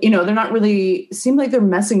they're not really, seem like they're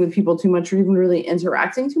messing with people too much or even really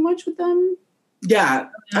interacting too much with them. Yeah,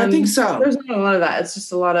 I think so. There's not a lot of that. It's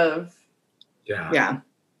just a lot of... Yeah.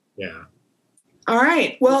 Yeah. All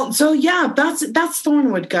right. Well, so that's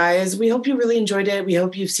Thornewood, guys. We hope you really enjoyed it. We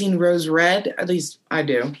hope you've seen Rose Red. At least I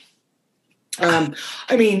do. I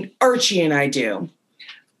mean, Archie and I do.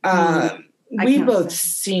 We've both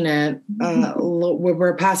seen it.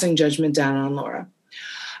 We're passing judgment down on Laura.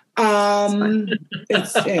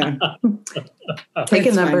 It's Take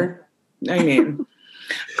a number. Fine.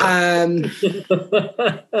 I mean,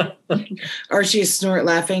 Archie is snort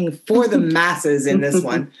laughing for the masses in this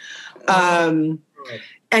one.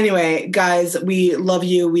 Anyway, guys, we love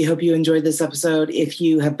you. We hope you enjoyed this episode. If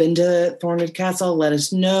you have been to Thornewood Castle, let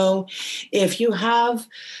us know. If you have,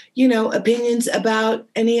 opinions about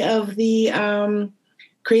any of the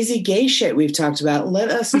crazy gay shit we've talked about, let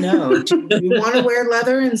us know. Do you want to wear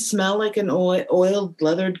leather and smell like an oiled,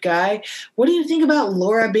 leathered guy? What do you think about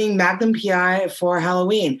Laura being Magnum PI for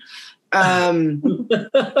Halloween? And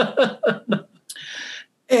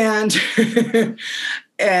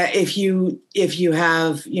if you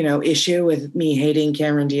have, issue with me hating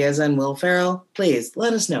Cameron Diaz and Will Ferrell, please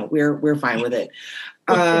let us know. We're fine with it.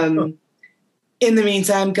 In the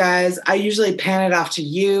meantime, guys, I usually pan it off to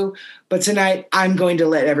you, but tonight I'm going to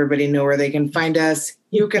let everybody know where they can find us.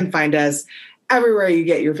 You can find us everywhere you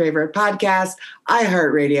get your favorite podcasts: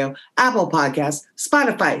 iHeartRadio, Apple Podcasts,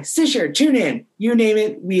 Spotify, Stitcher, TuneIn, you name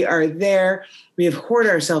it, we are there. We have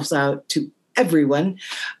hoarded ourselves out to everyone.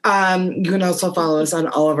 You can also follow us on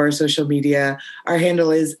all of our social media. Our handle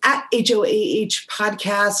is at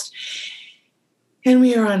HoaHPodcast. And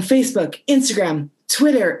we are on Facebook, Instagram,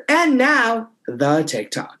 Twitter, and now the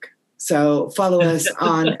TikTok. So follow us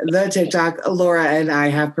on the TikTok. Laura and I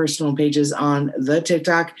have personal pages on the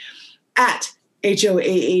TikTok at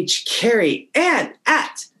HoAH Carrie and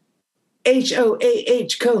at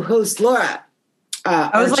HoAH co-host Laura.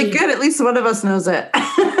 I was like, good, at least one of us knows it.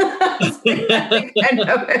 I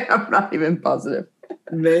know it. I'm not even positive.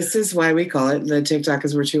 This is why we call it the TikTok,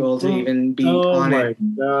 because we're too old to even be on it.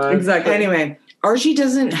 God. Exactly. Anyway, Archie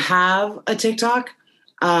doesn't have a TikTok,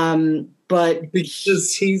 but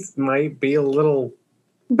Because he might be a little.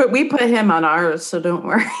 But we put him on ours, so don't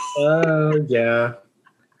worry. Yeah.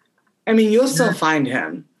 I mean, you'll still find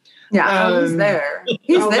him. Yeah, he's there.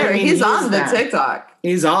 He's there. He's on the TikTok.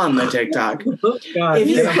 He's on the TikTok. God, If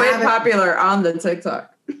you He's quite haven't- popular on the TikTok.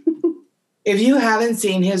 If you haven't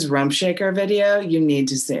seen his rump shaker video, you need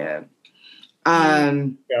to see it.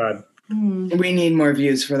 God. We need more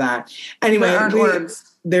views for that. Anyway, There aren't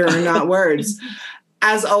words. There are not words.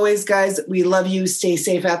 As always, guys, we love you. Stay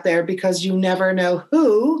safe out there because you never know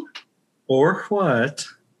who Or what?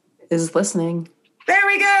 Is listening. There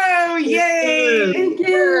we go. Yay. Thank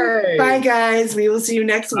you. Bye, guys. We will see you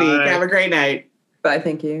next week. Bye. Have a great night. Bye,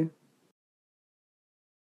 thank you.